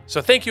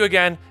 So thank you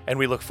again, and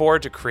we look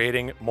forward to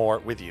creating more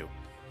with you.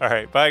 All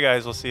right, bye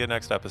guys. We'll see you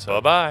next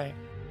episode. Bye-bye.